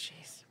March.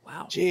 Jeez.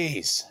 Wow.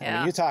 Jeez. Yeah. I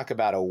mean, you talk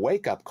about a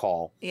wake-up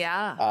call.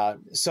 Yeah.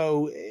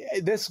 So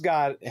this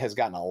has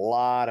gotten a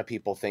lot of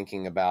people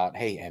thinking about,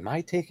 hey, am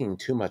I taking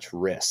too much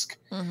risk?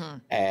 Mm-hmm.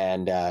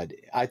 And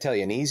I tell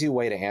you, an easy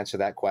way to answer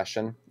that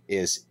question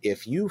is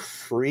if you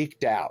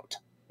freaked out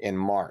in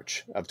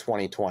March of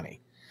 2020,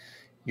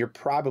 you're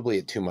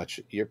probably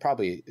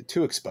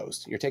too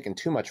exposed. You're taking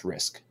too much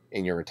risk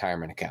in your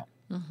retirement account.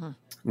 Mm-hmm.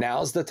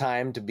 Now's the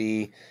time to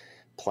be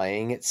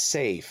playing it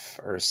safe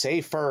or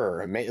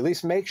safer, at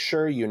least make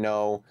sure you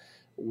know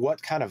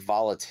what kind of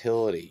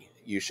volatility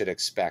you should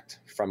expect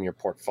from your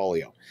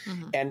portfolio.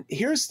 And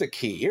here's the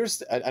key.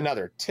 Here's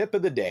another tip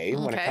of the day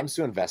when it comes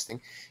to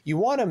investing. You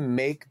want to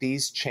make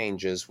these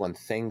changes when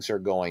things are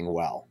going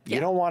well. You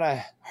don't want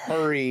to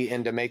hurry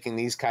into making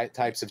these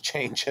types of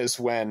changes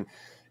when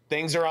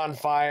things are on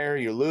fire,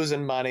 you're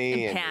losing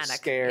money, and you're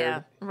scared.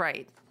 Yeah,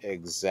 right.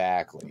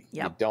 Exactly.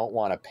 Yep. You don't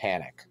want to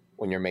panic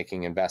when you're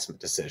making investment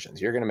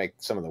decisions. You're going to make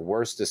some of the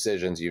worst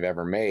decisions you've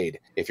ever made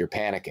if you're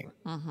panicking.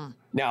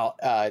 Now,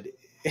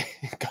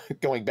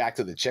 going back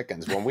to the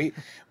chickens, when we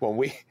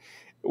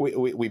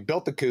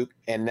built the coop,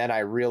 and then I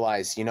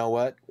realized, you know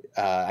what?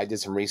 I did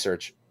some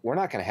research. We're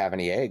not going to have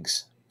any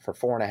eggs for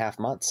 4.5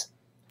 months.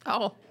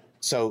 Oh.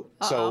 So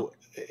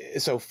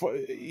for,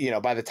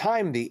 by the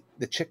time the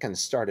chickens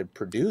started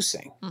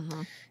producing,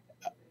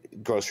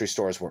 grocery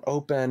stores were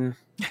open.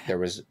 There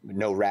was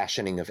no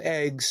rationing of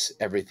eggs.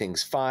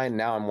 Everything's fine.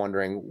 Now I'm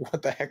wondering,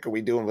 what the heck are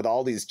we doing with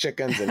all these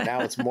chickens? And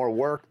now it's more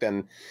work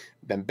than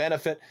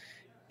benefit.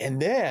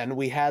 And then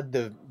we had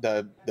the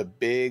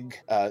big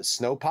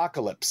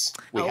snowpocalypse.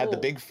 We had the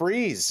big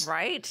freeze.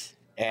 Right.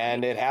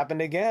 And it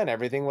happened again.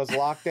 Everything was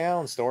locked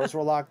down. Stores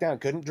were locked down.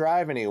 Couldn't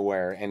drive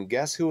anywhere. And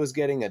guess who was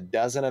getting a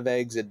dozen of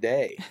eggs a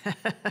day?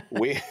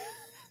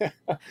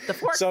 The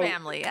Ford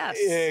family, yes.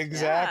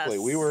 Exactly.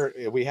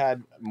 Yes. We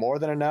had more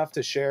than enough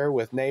to share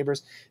with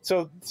neighbors.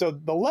 So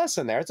the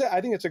lesson there,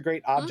 I think it's a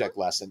great object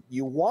lesson.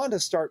 You want to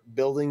start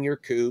building your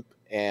coop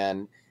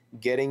and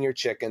getting your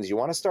chickens. You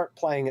want to start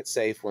playing it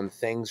safe when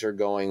things are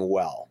going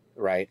well,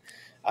 right?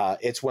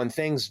 It's when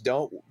things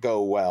don't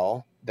go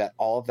well that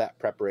all of that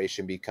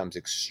preparation becomes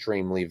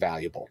extremely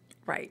valuable.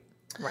 Right.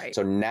 Right.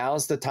 So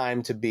now's the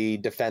time to be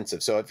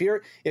defensive. So if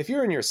you're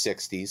in your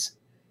 60s,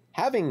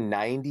 having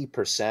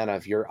 90%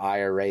 of your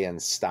IRA in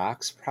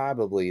stocks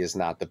probably is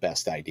not the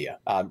best idea.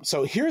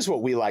 So here's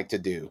what we like to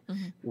do.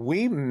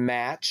 We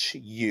match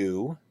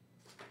you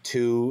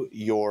to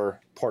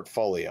your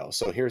portfolio.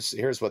 So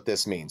here's what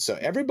this means. So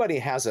everybody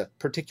has a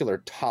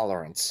particular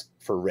tolerance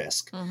for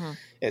risk.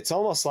 It's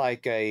almost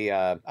like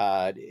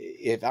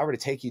if I were to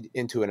take you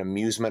into an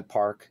amusement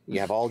park, you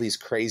have all these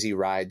crazy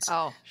rides.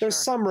 There's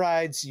some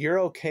rides you're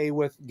okay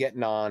with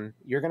getting on.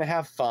 You're going to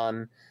have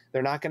fun.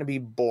 They're not going to be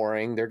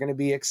boring. They're going to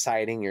be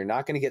exciting. You're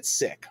not going to get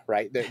sick,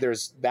 right?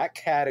 There's that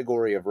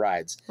category of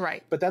rides.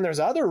 Right. But then there's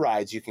other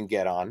rides you can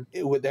get on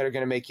that are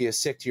going to make you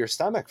sick to your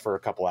stomach for a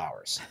couple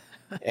hours.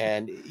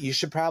 And you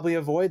should probably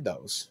avoid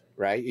those,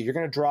 right? You're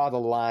going to draw the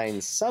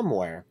line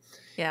somewhere.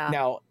 Yeah.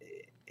 Now,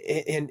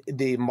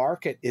 the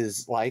market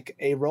is like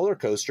a roller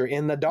coaster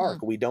in the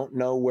dark. We don't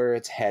know where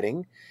it's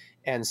heading.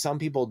 And some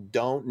people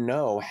don't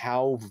know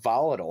how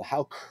volatile,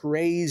 how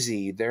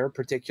crazy their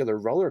particular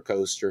roller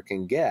coaster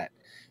can get,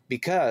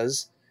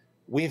 because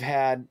we've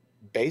had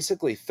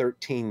basically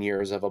 13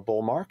 years of a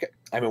bull market.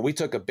 I mean, we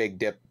took a big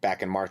dip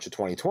back in March of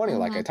 2020,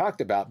 like I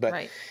talked about.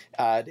 But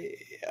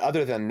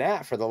other than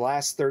that, for the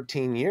last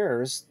 13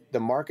 years, the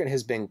market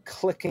has been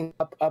clicking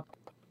up,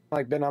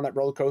 like been on that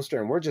roller coaster,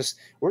 and we're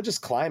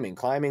just climbing.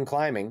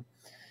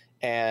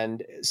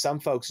 And some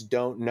folks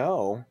don't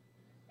know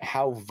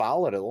how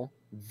volatile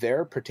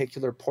their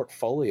particular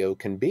portfolio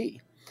can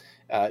be.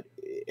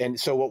 And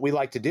so what we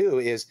like to do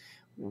is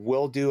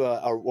we'll do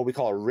a what we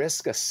call a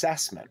risk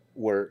assessment,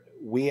 where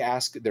we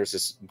ask, there's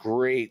this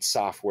great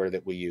software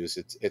that we use.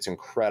 It's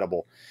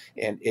incredible.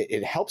 And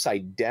it helps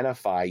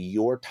identify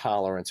your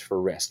tolerance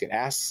for risk. It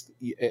asks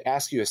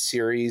you a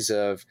series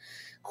of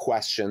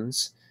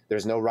questions.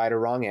 There's no right or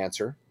wrong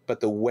answer, but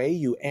the way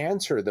you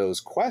answer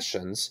those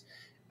questions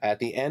at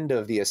the end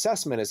of the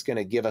assessment is going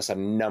to give us a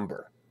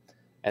number.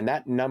 And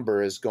that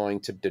number is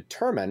going to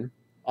determine,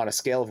 on a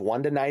scale of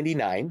 1 to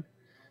 99,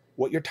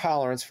 what your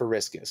tolerance for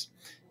risk is.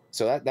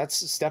 So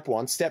that's step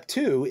one. Step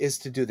two is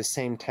to do the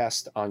same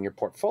test on your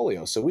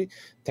portfolio. So we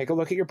take a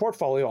look at your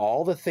portfolio,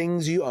 all the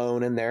things you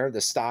own in there,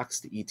 the stocks,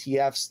 the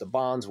ETFs, the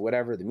bonds,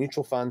 whatever, the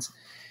mutual funds,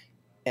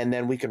 and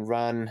then we can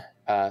run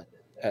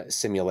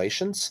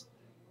simulations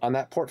on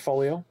that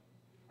portfolio,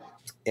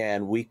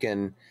 and we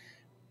can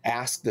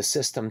ask the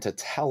system to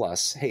tell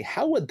us, hey,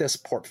 how would this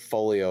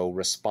portfolio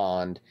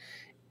respond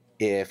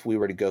if we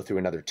were to go through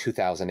another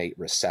 2008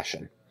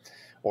 recession?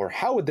 Or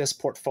how would this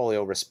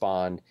portfolio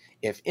respond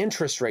if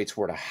interest rates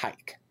were to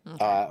hike?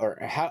 Or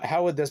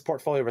how would this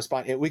portfolio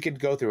respond? We could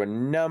go through a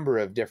number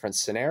of different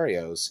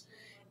scenarios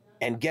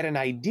and get an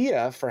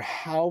idea for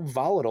how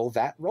volatile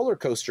that roller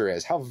coaster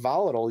is, how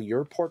volatile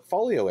your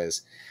portfolio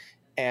is.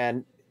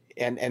 And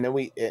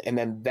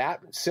then that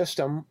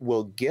system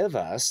will give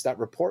us, that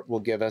report will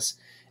give us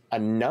a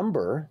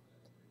number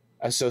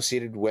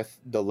associated with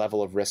the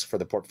level of risk for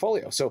the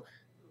portfolio. So,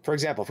 for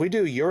example, if we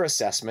do your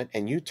assessment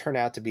and you turn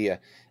out to be a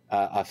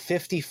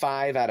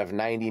 55 out of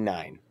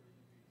 99,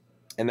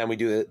 and then we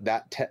do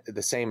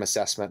the same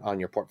assessment on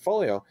your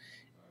portfolio,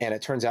 and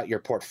it turns out your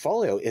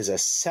portfolio is a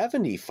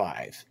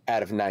 75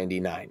 out of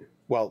 99.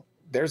 Well,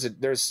 there's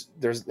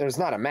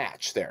not a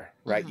match there,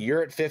 right?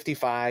 You're at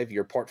 55,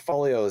 your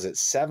portfolio is at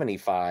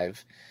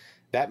 75.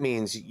 That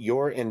means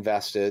you're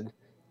invested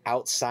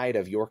outside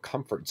of your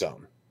comfort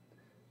zone.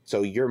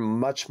 So you're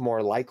much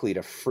more likely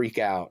to freak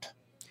out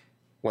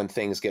when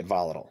things get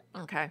volatile.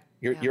 Okay.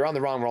 You're on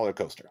the wrong roller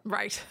coaster.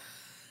 Right.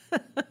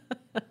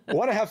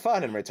 Want to have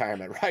fun in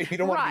retirement, right? You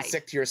don't want to be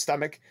sick to your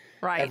stomach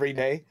every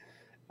day.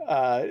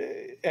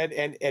 And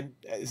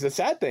the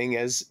sad thing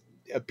is,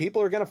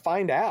 people are going to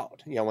find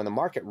out, when the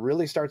market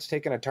really starts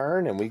taking a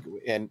turn,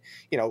 and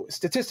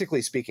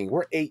statistically speaking,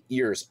 we're 8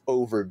 years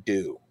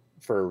overdue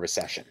for a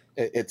recession.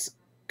 It's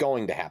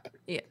going to happen.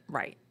 Yeah,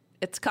 right.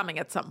 It's coming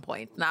at some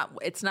point.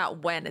 It's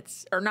not when,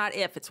 or not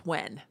if, it's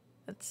when.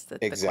 That's the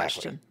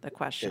question. The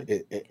question.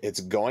 It's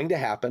going to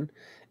happen.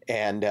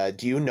 And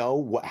do you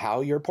know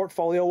how your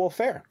portfolio will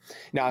fare?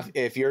 Now,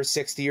 if you're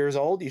 60 years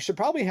old, you should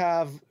probably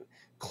have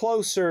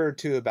closer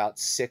to about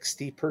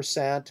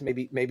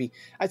 60%, maybe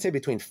I'd say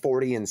between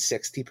 40 and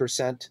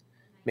 60%,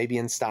 maybe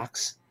in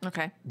stocks.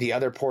 Okay. The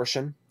other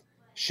portion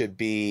should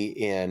be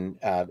in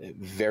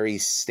very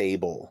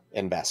stable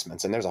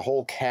investments. And there's a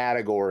whole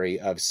category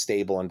of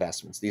stable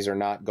investments. These are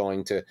not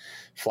going to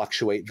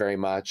fluctuate very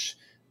much.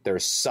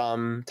 There's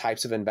some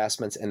types of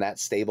investments in that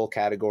stable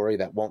category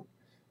that won't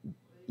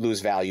lose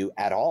value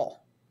at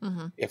all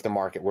if the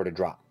market were to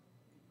drop.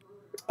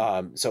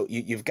 So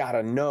you've got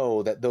to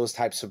know that those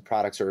types of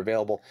products are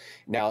available.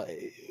 Now,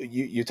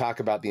 you talk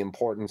about the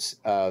importance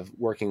of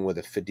working with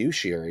a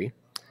fiduciary.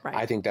 Right.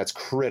 I think that's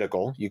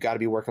critical. You got to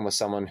be working with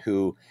someone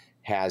who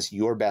has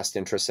your best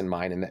interests in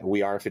mind, and that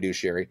we are a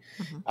fiduciary.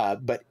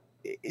 But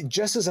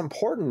just as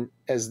important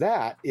as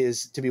that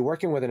is to be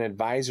working with an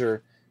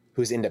advisor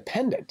who's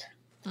independent.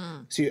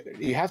 So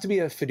you have to be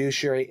a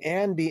fiduciary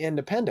and be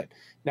independent.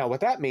 Now,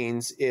 what that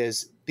means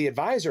is the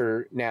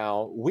advisor,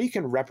 now we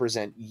can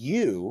represent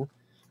you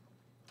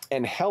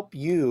and help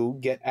you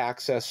get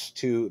access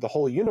to the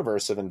whole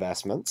universe of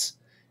investments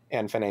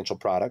and financial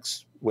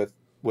products with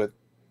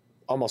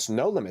almost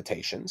no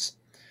limitations.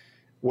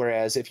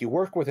 Whereas if you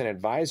work with an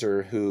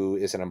advisor who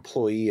is an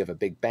employee of a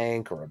big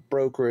bank or a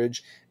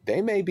brokerage,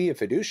 they may be a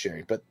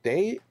fiduciary, but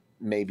they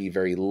may be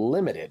very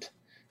limited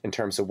in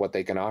terms of what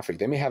they can offer you.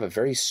 They may have a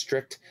very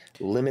strict,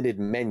 limited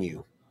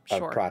menu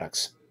of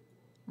products.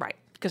 Right,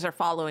 because they're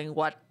following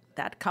what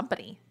that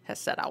company has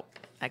set out.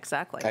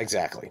 Exactly.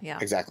 Yeah.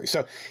 Exactly.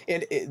 So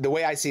the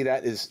way I see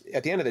that is,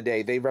 at the end of the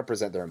day, they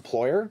represent their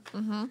employer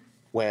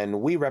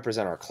when we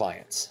represent our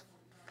clients.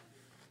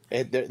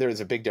 There's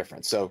a big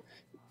difference. So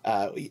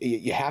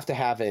you have to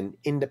have an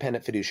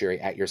independent fiduciary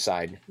at your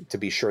side to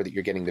be sure that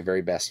you're getting the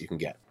very best you can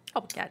get.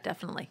 Oh, yeah,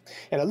 definitely.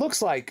 And it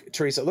looks like,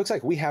 Teresa,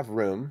 we have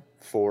room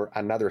for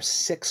another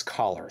 6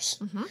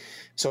 callers.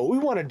 So what we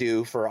want to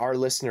do for our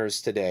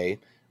listeners today,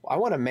 I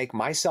want to make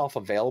myself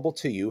available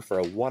to you for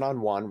a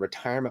one-on-one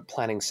retirement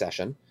planning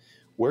session.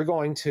 We're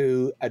going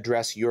to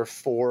address your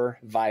 4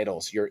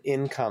 vitals: your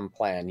income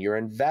plan, your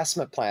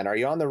investment plan. Are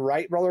you on the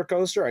right roller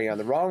coaster? Are you on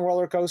the wrong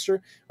roller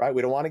coaster? Right?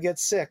 We don't want to get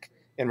sick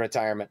in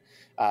retirement.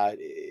 And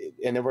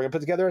then we're going to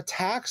put together a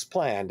tax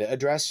plan to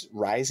address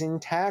rising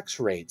tax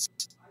rates.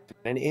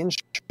 And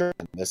insurance.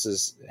 This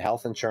is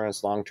health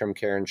insurance, long-term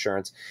care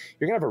insurance.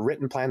 You're going to have a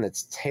written plan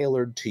that's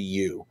tailored to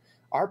you.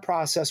 Our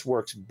process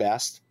works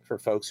best for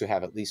folks who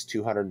have at least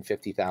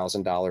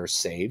 $250,000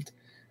 saved,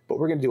 but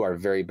we're going to do our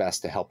very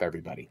best to help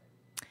everybody.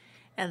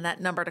 And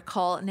that number to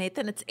call,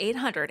 Nathan, it's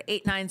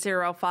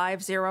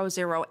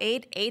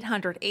 800-890-5008,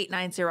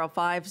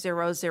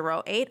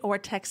 800-890-5008, or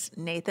text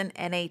Nathan,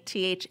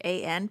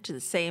 N-A-T-H-A-N, to the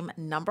same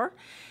number.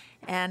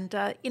 And,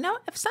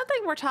 if something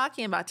we're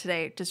talking about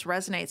today just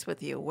resonates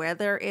with you,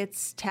 whether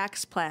it's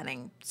tax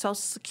planning, Social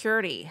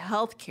Security,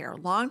 healthcare,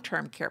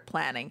 long-term care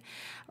planning,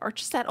 or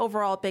just that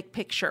overall big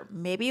picture,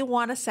 maybe you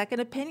want a second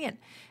opinion,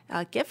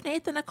 give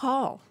Nathan a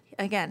call.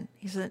 Again,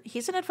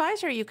 he's an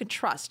advisor you can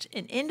trust,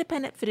 an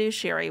independent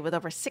fiduciary with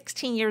over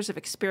 16 years of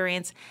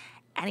experience,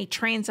 and he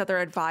trains other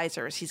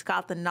advisors. He's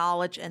got the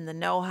knowledge and the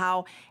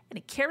know-how, and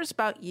he cares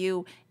about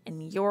you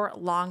and your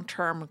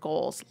long-term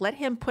goals. Let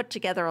him put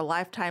together a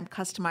lifetime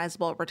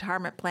customizable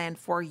retirement plan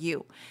for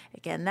you.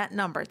 Again, that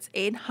number, it's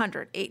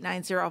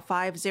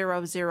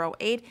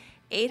 800-890-5008,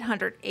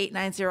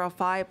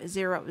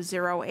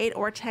 800-890-5008,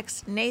 or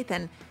text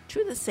Nathan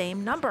to the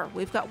same number.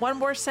 We've got one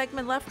more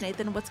segment left.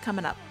 Nathan, what's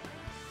coming up?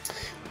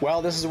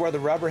 Well, this is where the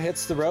rubber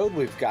hits the road.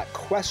 We've got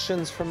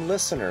questions from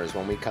listeners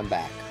when we come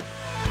back.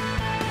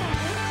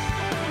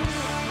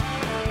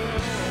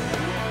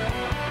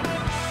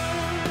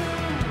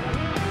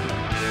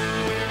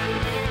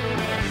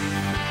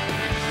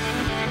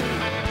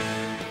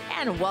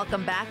 And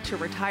welcome back to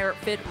Retire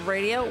Fit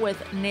Radio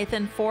with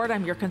Nathan Ford.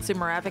 I'm your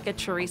consumer advocate,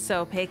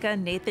 Teresa Opeka.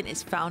 Nathan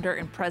is founder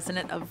and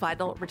president of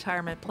Vital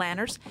Retirement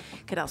Planners.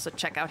 You can also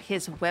check out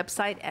his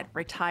website at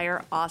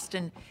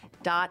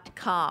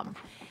retireaustin.com.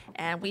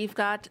 And we've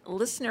got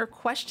listener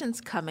questions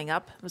coming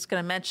up. I was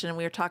going to mention,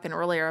 we were talking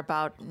earlier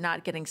about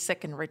not getting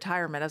sick in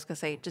retirement. I was going to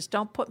say, just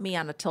don't put me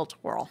on a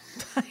tilt-a-whirl.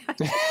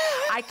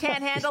 I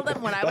can't handle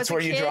them. When I was a kid.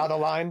 That's where you draw the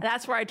line?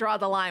 That's where I draw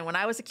the line. When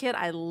I was a kid,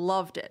 I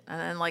loved it. And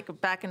then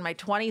back in my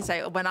 20s,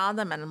 I went on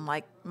them and I'm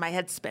like, my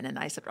head's spinning.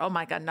 I said, oh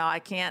my God, no, I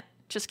can't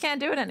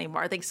do it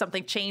anymore. I think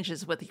something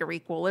changes with your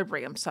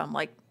equilibrium. So I'm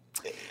like,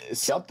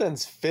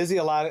 Something's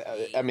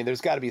physiological. I mean, there's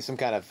got to be some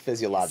kind of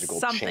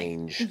physiological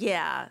change.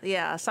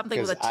 Yeah,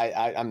 something with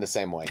I'm the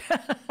same way.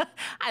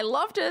 I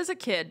loved it as a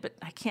kid, but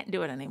I can't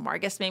do it anymore. I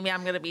guess maybe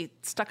I'm going to be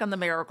stuck on the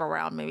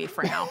merry-go-round maybe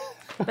for now.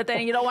 But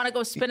then you don't want to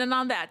go spinning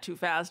on that too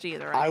fast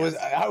either. I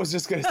was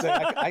just going to say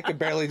I could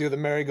barely do the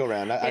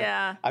merry-go-round.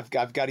 I've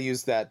got to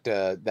use that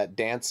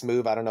dance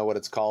move. I don't know what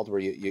it's called, where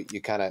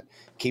you kind of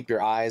keep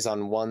your eyes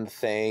on one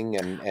thing,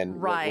 and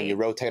when you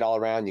rotate all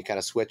around, you kind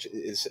of switch,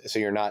 so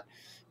you're not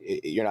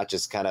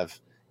just kind of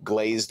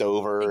glazed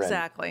over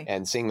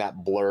and seeing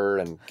that blur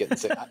and getting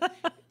sick.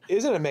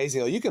 Isn't it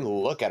amazing? You can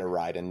look at a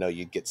ride and know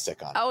you'd get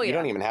sick on it. Oh, yeah. You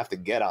don't even have to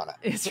get on it.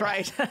 It's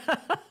right.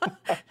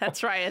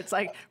 That's right. It's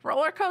like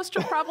roller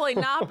coaster, probably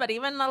not, but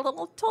even a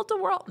little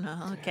tilt-a-whirl. No,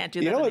 I can't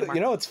do that anymore.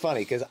 You know what's funny?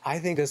 Because I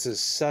think this is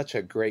such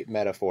a great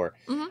metaphor.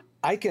 Mm-hmm.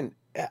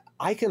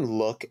 I can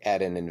look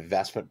at an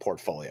investment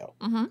portfolio,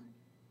 mm-hmm.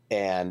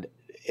 and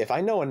if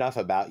I know enough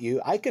about you,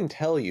 I can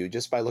tell you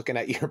just by looking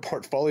at your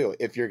portfolio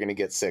if you're going to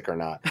get sick or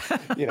not.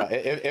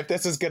 If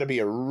this is going to be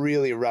a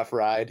really rough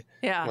ride,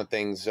 when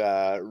things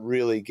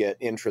really get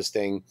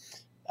interesting,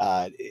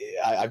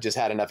 I've just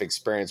had enough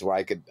experience where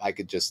I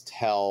could just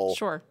tell.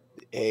 Sure.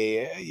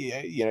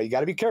 You got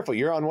to be careful.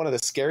 You're on one of the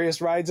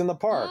scariest rides in the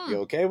park.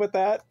 You okay with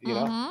that? You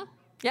mm-hmm. know.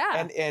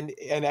 Yeah.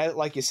 And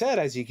like you said,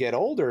 as you get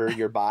older,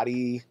 your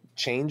body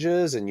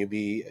changes and you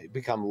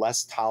become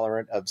less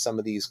tolerant of some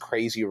of these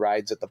crazy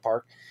rides at the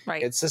park.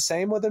 Right. It's the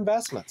same with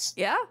investments.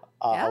 Yeah.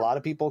 A lot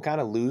of people kind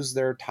of lose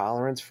their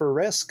tolerance for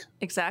risk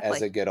as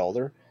they get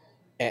older,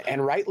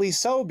 and rightly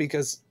so,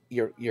 because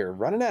you're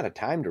running out of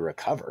time to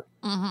recover.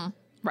 Mm-hmm.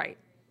 Right.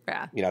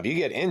 Yeah. If you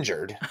get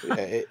injured, and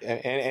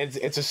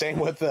it's the same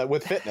with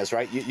fitness,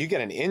 right? You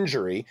get an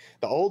injury.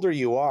 The older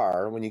you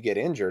are when you get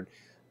injured,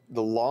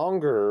 the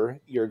longer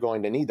you're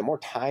going to need, the more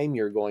time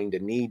you're going to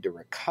need to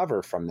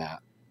recover from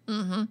that.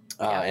 Mm-hmm.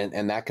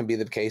 And that can be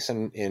the case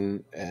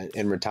in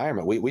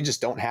retirement. We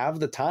just don't have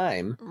the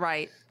time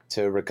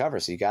to recover.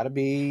 So you got to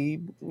be,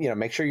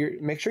 make sure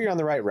you're on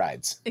the right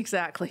rides.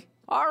 Exactly.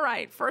 All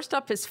right. First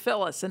up is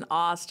Phyllis in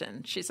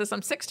Austin. She says,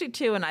 I'm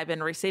 62 and I've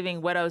been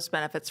receiving widow's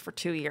benefits for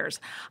 2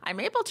 years. I'm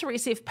able to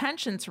receive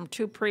pensions from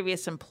 2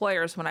 previous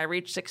employers when I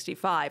reach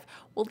 65.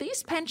 Will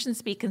these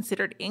pensions be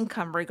considered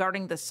income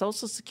regarding the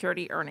Social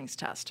Security earnings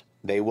test?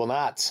 They will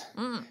not.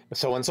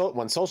 So when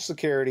Social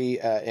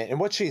Security, and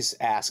what she's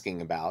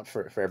asking about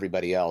for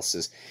everybody else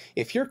is,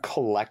 if you're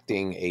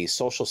collecting a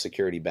Social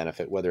Security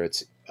benefit, whether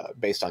it's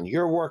based on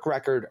your work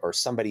record or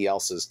somebody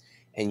else's,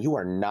 and you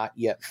are not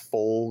yet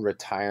full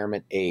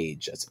retirement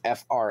age, that's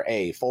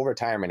FRA, full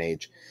retirement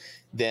age,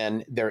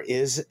 then there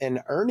is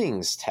an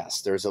earnings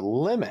test. There's a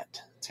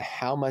limit to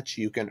how much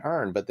you can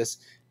earn. But this,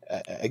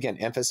 again,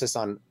 emphasis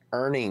on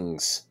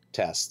earnings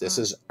test. This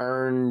is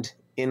earned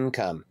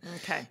income.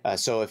 Okay.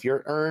 So if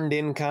your earned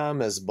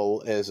income is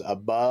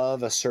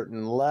above a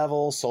certain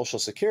level, Social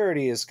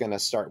Security is going to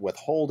start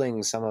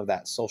withholding some of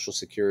that Social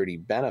Security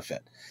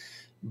benefit.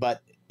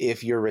 But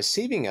if you're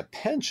receiving a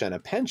pension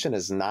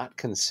is not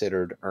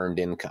considered earned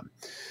income.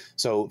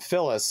 So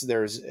Phyllis,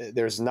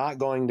 there's not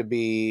going to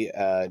be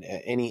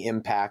any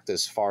impact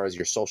as far as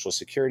your Social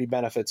Security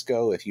benefits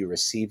go if you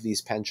receive these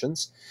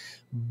pensions.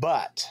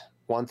 But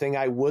one thing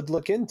I would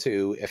look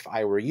into if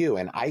I were you,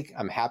 and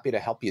I'm happy to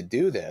help you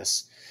do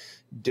this,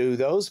 do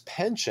those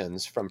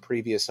pensions from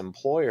previous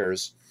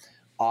employers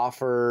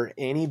offer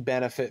any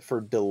benefit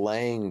for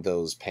delaying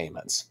those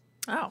payments?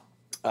 Oh.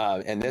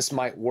 And this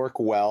might work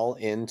well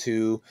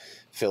into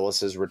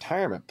Phyllis's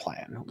retirement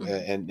plan.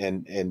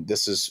 And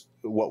this is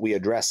what we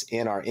address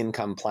in our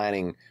income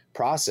planning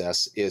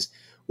process, is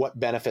what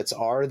benefits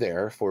are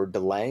there for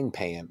delaying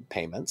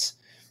payments.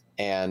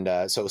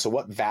 And so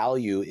what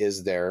value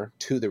is there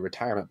to the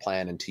retirement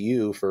plan and to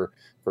you for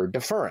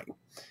deferring?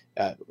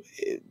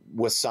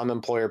 With some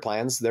employer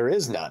plans, there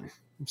is none.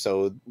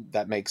 So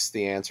that makes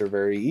the answer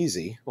very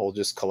easy. We'll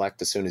just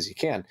collect as soon as you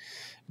can.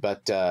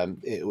 But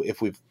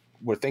if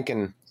we're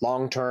thinking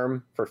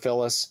long-term for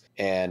Phyllis,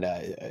 and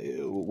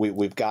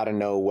we've got to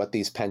know what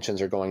these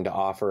pensions are going to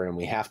offer, and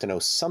we have to know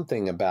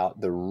something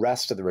about the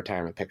rest of the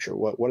retirement picture.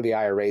 What do the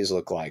IRAs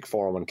look like?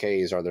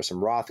 401ks? Are there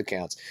some Roth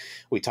accounts?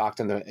 We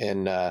talked in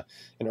an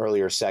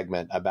earlier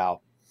segment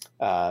about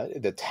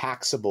the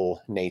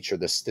taxable nature,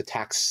 the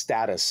tax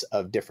status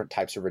of different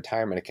types of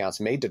retirement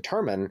accounts may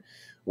determine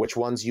which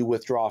ones you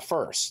withdraw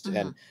first.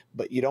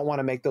 But you don't want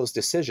to make those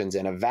decisions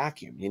in a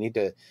vacuum. You need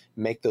to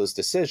make those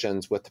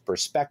decisions with the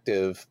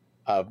perspective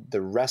of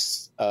the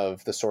rest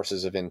of the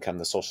sources of income,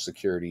 the Social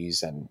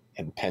Securities and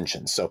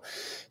pensions.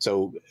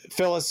 So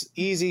Phyllis,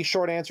 easy,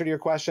 short answer to your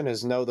question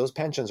is no, those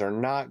pensions are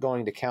not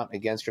going to count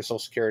against your Social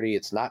Security.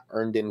 It's not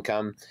earned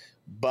income,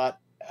 but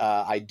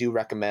I do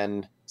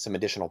recommend some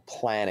additional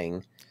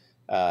planning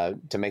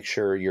to make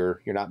sure you're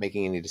not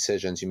making any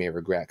decisions you may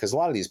regret. Because a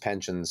lot of these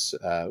pensions,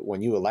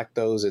 when you elect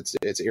those,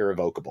 it's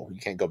irrevocable. You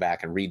can't go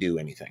back and redo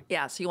anything.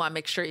 Yeah, so you want to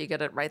make sure you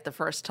get it right the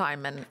first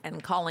time,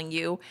 and calling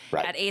you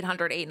at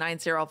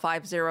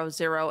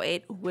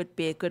 800-890-5008 would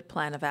be a good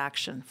plan of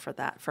action for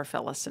that, for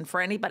Phyllis and for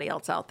anybody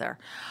else out there.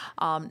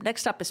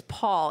 Next up is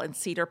Paul in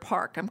Cedar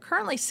Park. I'm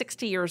currently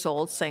 60 years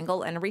old,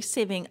 single, and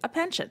receiving a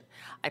pension.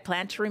 I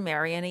plan to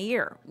remarry in a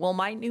year. Will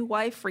my new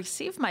wife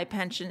receive my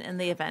pension in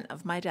the event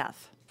of my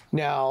death?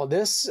 Now,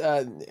 this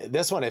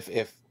one,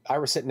 if I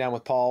were sitting down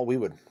with Paul, we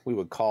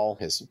would call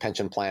his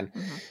pension plan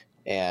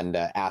and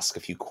ask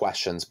a few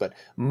questions. But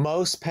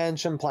most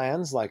pension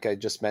plans, like I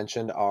just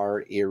mentioned,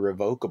 are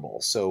irrevocable.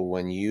 So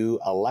when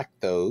you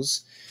elect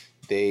those,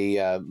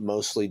 they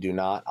mostly do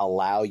not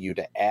allow you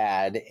to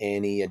add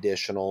any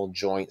additional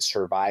joint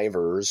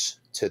survivors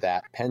to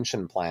that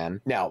pension plan.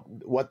 Now,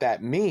 what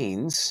that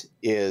means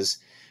is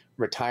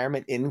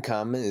retirement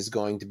income is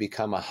going to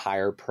become a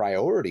higher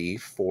priority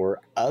for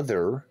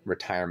other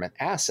retirement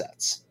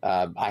assets.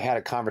 I had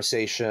a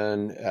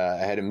conversation, I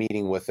had a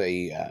meeting with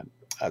a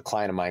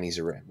client of mine. He's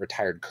a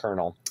retired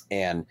colonel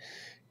and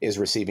is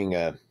receiving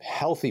a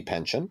healthy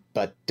pension,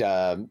 but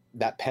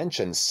that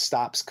pension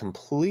stops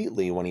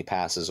completely when he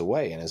passes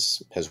away, and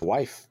his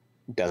wife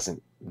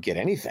doesn't get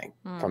anything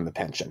from the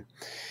pension.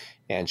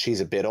 And she's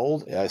a bit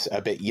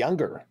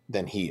younger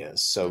than he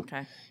is. So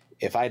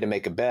if I had to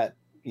make a bet,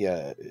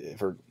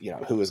 for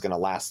who was going to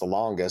last the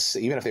longest,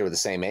 even if they were the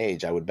same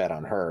age, I would bet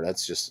on her.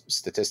 That's just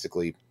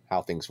statistically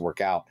how things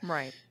work out.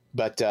 Right.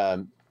 But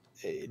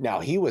now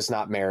he was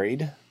not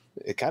married.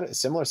 Kind of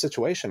similar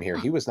situation here.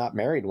 He was not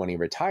married when he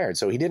retired,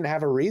 so he didn't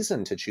have a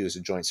reason to choose a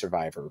joint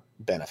survivor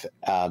benefit.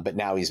 But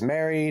now he's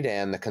married,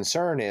 and the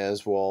concern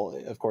is, well,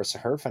 of course,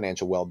 her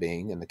financial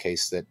well-being in the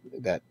case that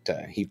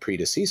he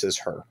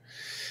predeceases her.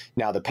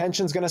 Now, the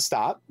pension's going to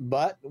stop,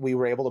 but we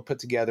were able to put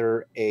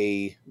together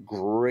a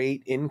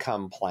great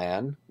income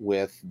plan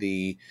with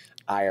the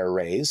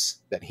IRAs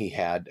that he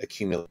had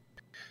accumulated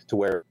to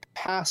where it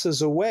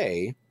passes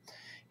away,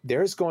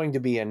 there's going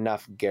to be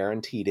enough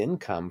guaranteed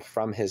income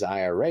from his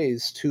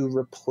IRAs to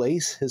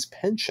replace his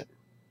pension.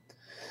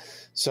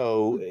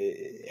 So,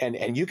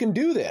 and you can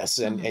do this,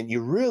 and you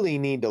really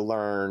need to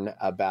learn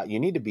you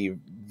need to be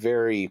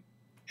very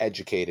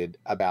educated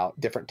about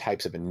different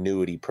types of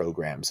annuity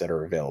programs that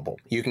are available.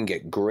 You can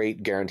get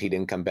great guaranteed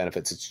income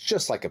benefits. It's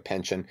just like a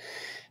pension.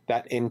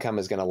 That income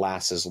is going to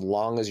last as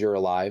long as you're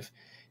alive,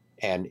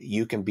 and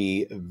you can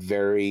be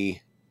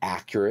very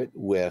accurate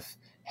with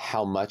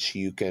how much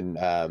you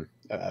can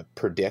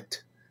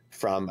predict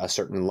from a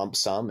certain lump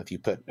sum. If you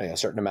put a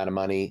certain amount of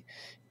money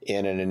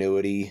in an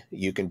annuity,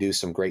 you can do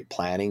some great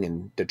planning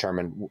and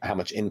determine how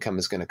much income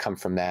is going to come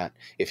from that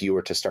if you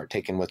were to start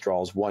taking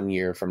withdrawals 1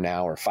 year from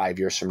now or 5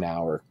 years from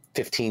now or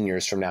 15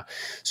 years from now.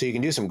 So you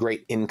can do some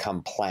great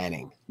income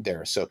planning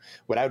there. So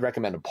what I would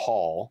recommend to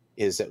Paul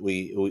is that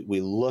we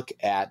look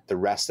at the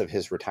rest of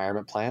his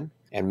retirement plan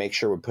and make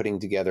sure we're putting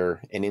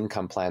together an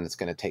income plan that's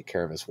going to take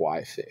care of his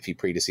wife if he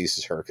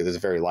predeceases her, because it's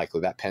very likely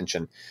that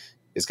pension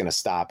is going to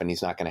stop and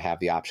he's not going to have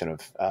the option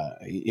of,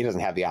 he doesn't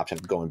have the option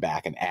of going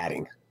back and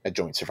adding a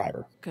joint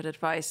survivor. Good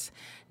advice.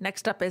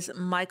 Next up is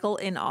Michael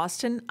in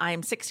Austin. I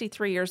am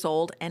 63 years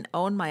old and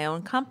own my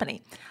own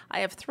company. I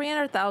have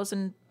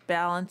 $300,000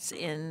 balance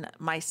in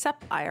my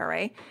SEP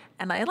IRA,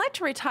 and I'd like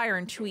to retire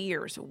in 2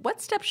 years.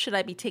 What steps should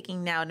I be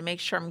taking now to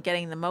make sure I'm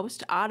getting the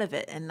most out of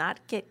it and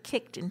not get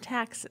kicked in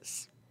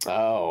taxes?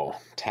 Oh,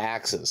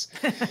 taxes.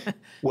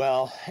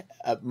 Well,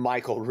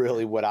 Michael,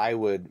 really what I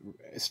would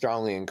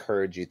strongly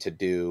encourage you to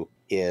do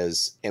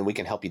is, and we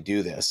can help you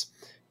do this,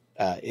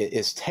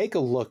 is take a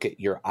look at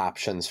your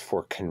options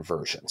for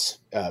conversions.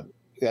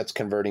 That's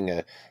converting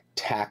a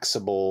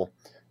taxable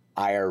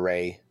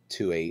IRA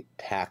to a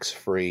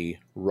tax-free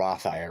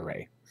Roth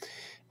IRA.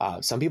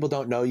 Some people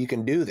don't know you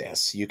can do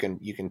this. You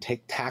can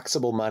take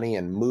taxable money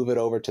and move it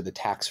over to the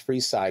tax-free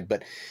side,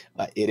 but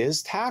it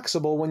is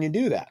taxable when you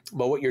do that.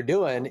 But what you're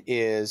doing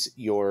is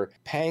you're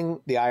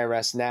paying the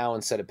IRS now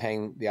instead of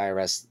paying the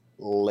IRS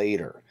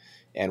later.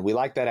 And we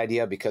like that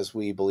idea because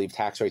we believe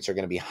tax rates are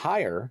going to be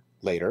higher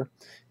later.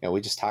 And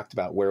we just talked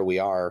about where we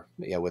are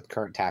with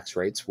current tax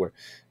rates, where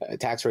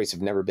tax rates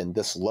have never been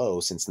this low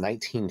since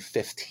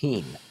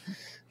 1915.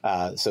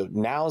 So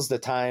now's the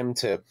time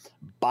to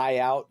buy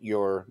out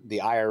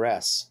the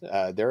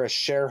IRS. They're a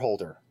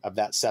shareholder of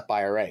that SEP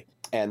IRA,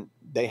 and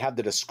they have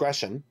the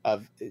discretion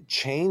of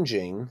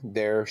changing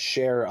their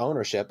share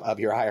ownership of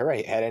your IRA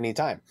at any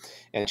time.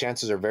 And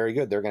chances are very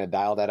good they're going to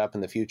dial that up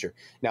in the future.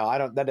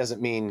 Now, that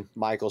doesn't mean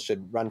Michael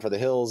should run for the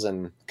hills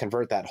and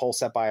convert that whole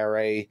SEP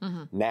IRA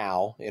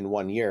now in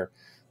 1 year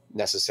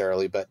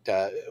necessarily. But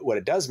what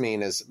it does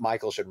mean is,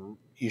 Michael,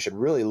 you should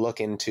really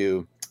look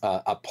into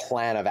a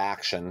plan of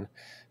action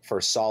for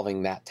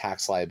solving that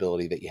tax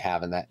liability that you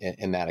have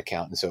in that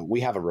account. And so we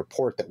have a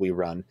report that we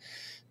run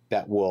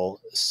that will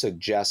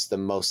suggest the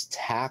most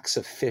tax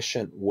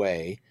efficient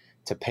way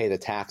to pay the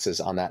taxes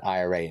on that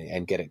IRA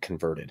and get it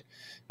converted.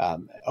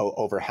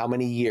 Over how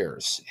many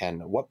years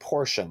and what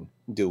portion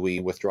do we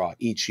withdraw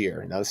each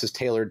year? Now, this is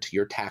tailored to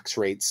your tax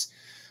rates.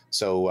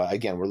 So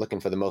again, we're looking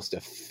for the most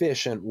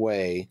efficient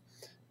way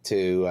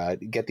to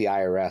get the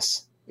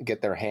IRS,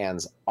 get their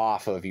hands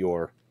off of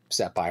your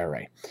SEP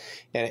IRA.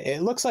 And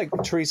it looks like,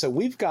 Teresa,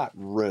 we've got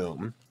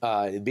room.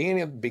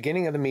 Beginning of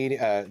the meeting,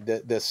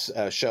 this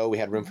show, we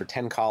had room for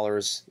 10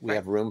 callers. We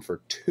have room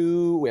for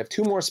two. We have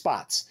two more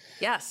spots.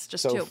 Yes,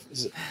 just two.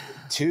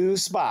 Two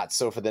spots.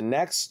 So for the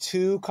next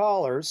two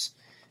callers,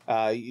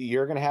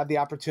 you're going to have the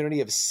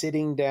opportunity of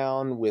sitting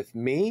down with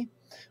me.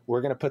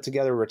 We're going to put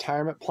together a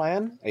retirement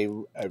plan, a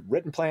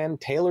written plan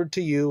tailored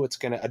to you. It's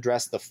going to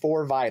address the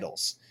four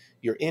vitals: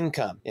 your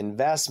income,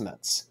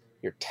 investments,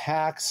 your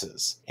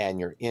taxes, and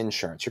your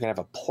insurance. You're going to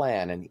have a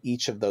plan in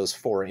each of those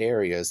four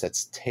areas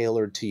that's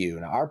tailored to you.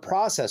 Now, our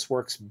process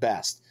works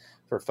best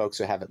for folks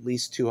who have at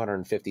least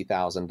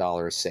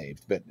 $250,000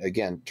 saved. But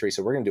again,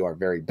 Teresa, we're going to do our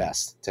very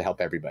best to help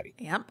everybody.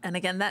 Yep. And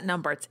again, that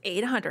number, it's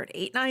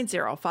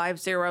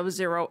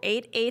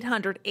 800-890-5008,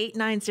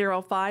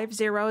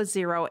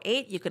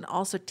 800-890-5008. You can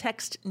also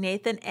text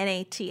Nathan,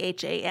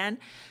 Nathan,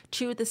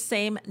 to the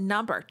same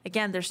number.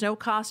 Again, there's no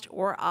cost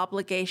or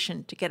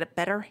obligation to get a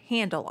better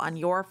handle on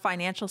your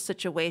financial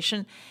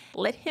situation.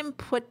 Let him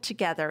put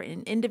together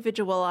an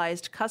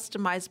individualized,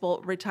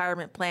 customizable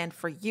retirement plan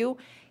for you.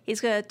 He's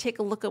going to take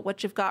a look at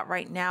what you've got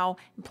right now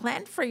and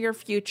plan for your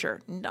future.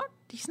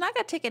 He's not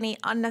going to take any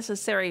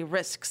unnecessary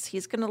risks.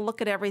 He's going to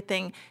look at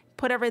everything,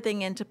 put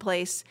everything into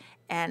place,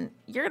 and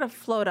you're going to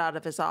float out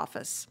of his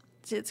office.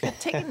 It's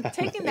taking that.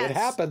 It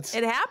happens.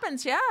 It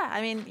happens, yeah.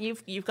 I mean,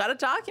 you've got to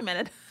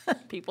document it.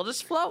 People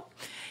just float.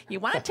 You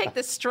want to take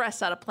the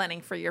stress out of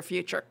planning for your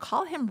future.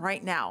 Call him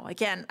right now.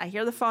 Again, I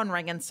hear the phone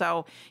ringing,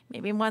 so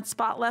maybe one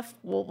spot left.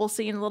 We'll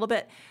see in a little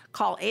bit.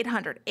 Call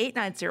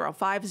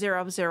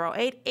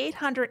 800-890-5008,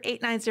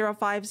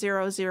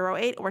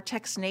 800-890-5008, or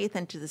text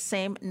Nathan to the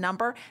same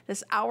number.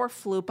 This hour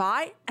flew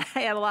by.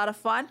 I had a lot of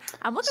fun.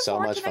 I'm looking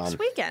forward to next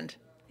weekend.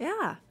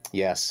 Yeah.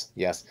 Yes.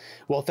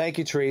 Well, thank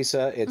you,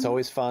 Teresa. It's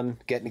always fun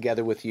getting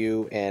together with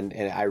you. And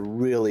I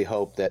really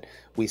hope that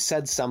we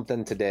said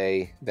something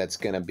today that's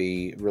going to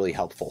be really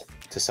helpful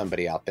to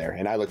somebody out there.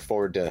 And I look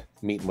forward to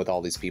meeting with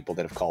all these people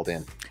that have called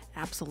in.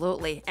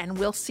 Absolutely. And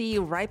we'll see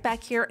you right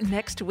back here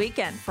next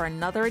weekend for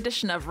another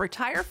edition of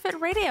Retire Fit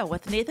Radio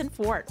with Nathan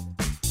Fort.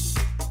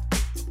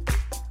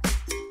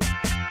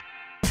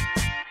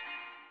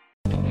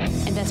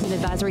 Investment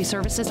advisory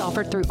services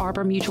offered through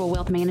Arbor Mutual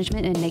Wealth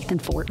Management and Nathan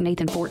Fort.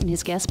 Nathan Fort and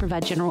his guests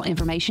provide general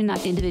information,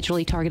 not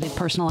individually targeted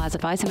personalized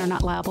advice, and are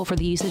not liable for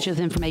the usage of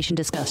the information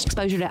discussed.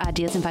 Exposure to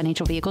ideas and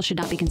financial vehicles should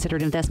not be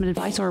considered investment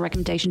advice or a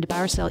recommendation to buy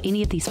or sell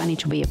any of these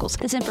financial vehicles.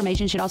 This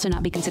information should also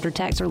not be considered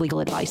tax or legal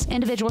advice.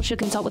 Individuals should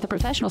consult with a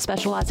professional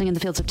specializing in the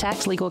fields of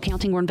tax, legal,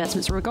 accounting, or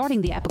investments regarding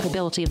the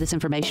applicability of this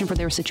information for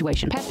their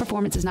situation. Past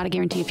performance is not a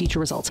guarantee of future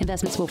results.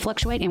 Investments will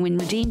fluctuate and when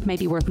redeemed may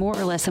be worth more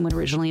or less than when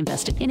originally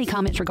invested. Any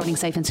comments regarding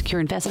safe and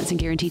secure investments and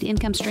guaranteed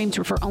income streams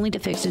refer only to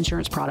fixed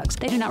insurance products.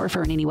 They do not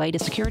refer in any way to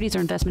securities or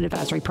investment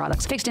advisory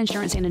products. Fixed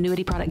insurance and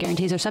annuity product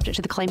guarantees are subject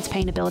to the claims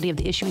paying ability of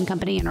the issuing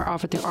company and are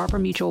offered through Arbor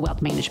Mutual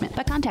Wealth Management.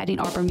 By contacting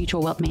Arbor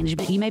Mutual Wealth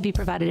Management, you may be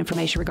provided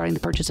information regarding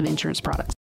the purchase of insurance products.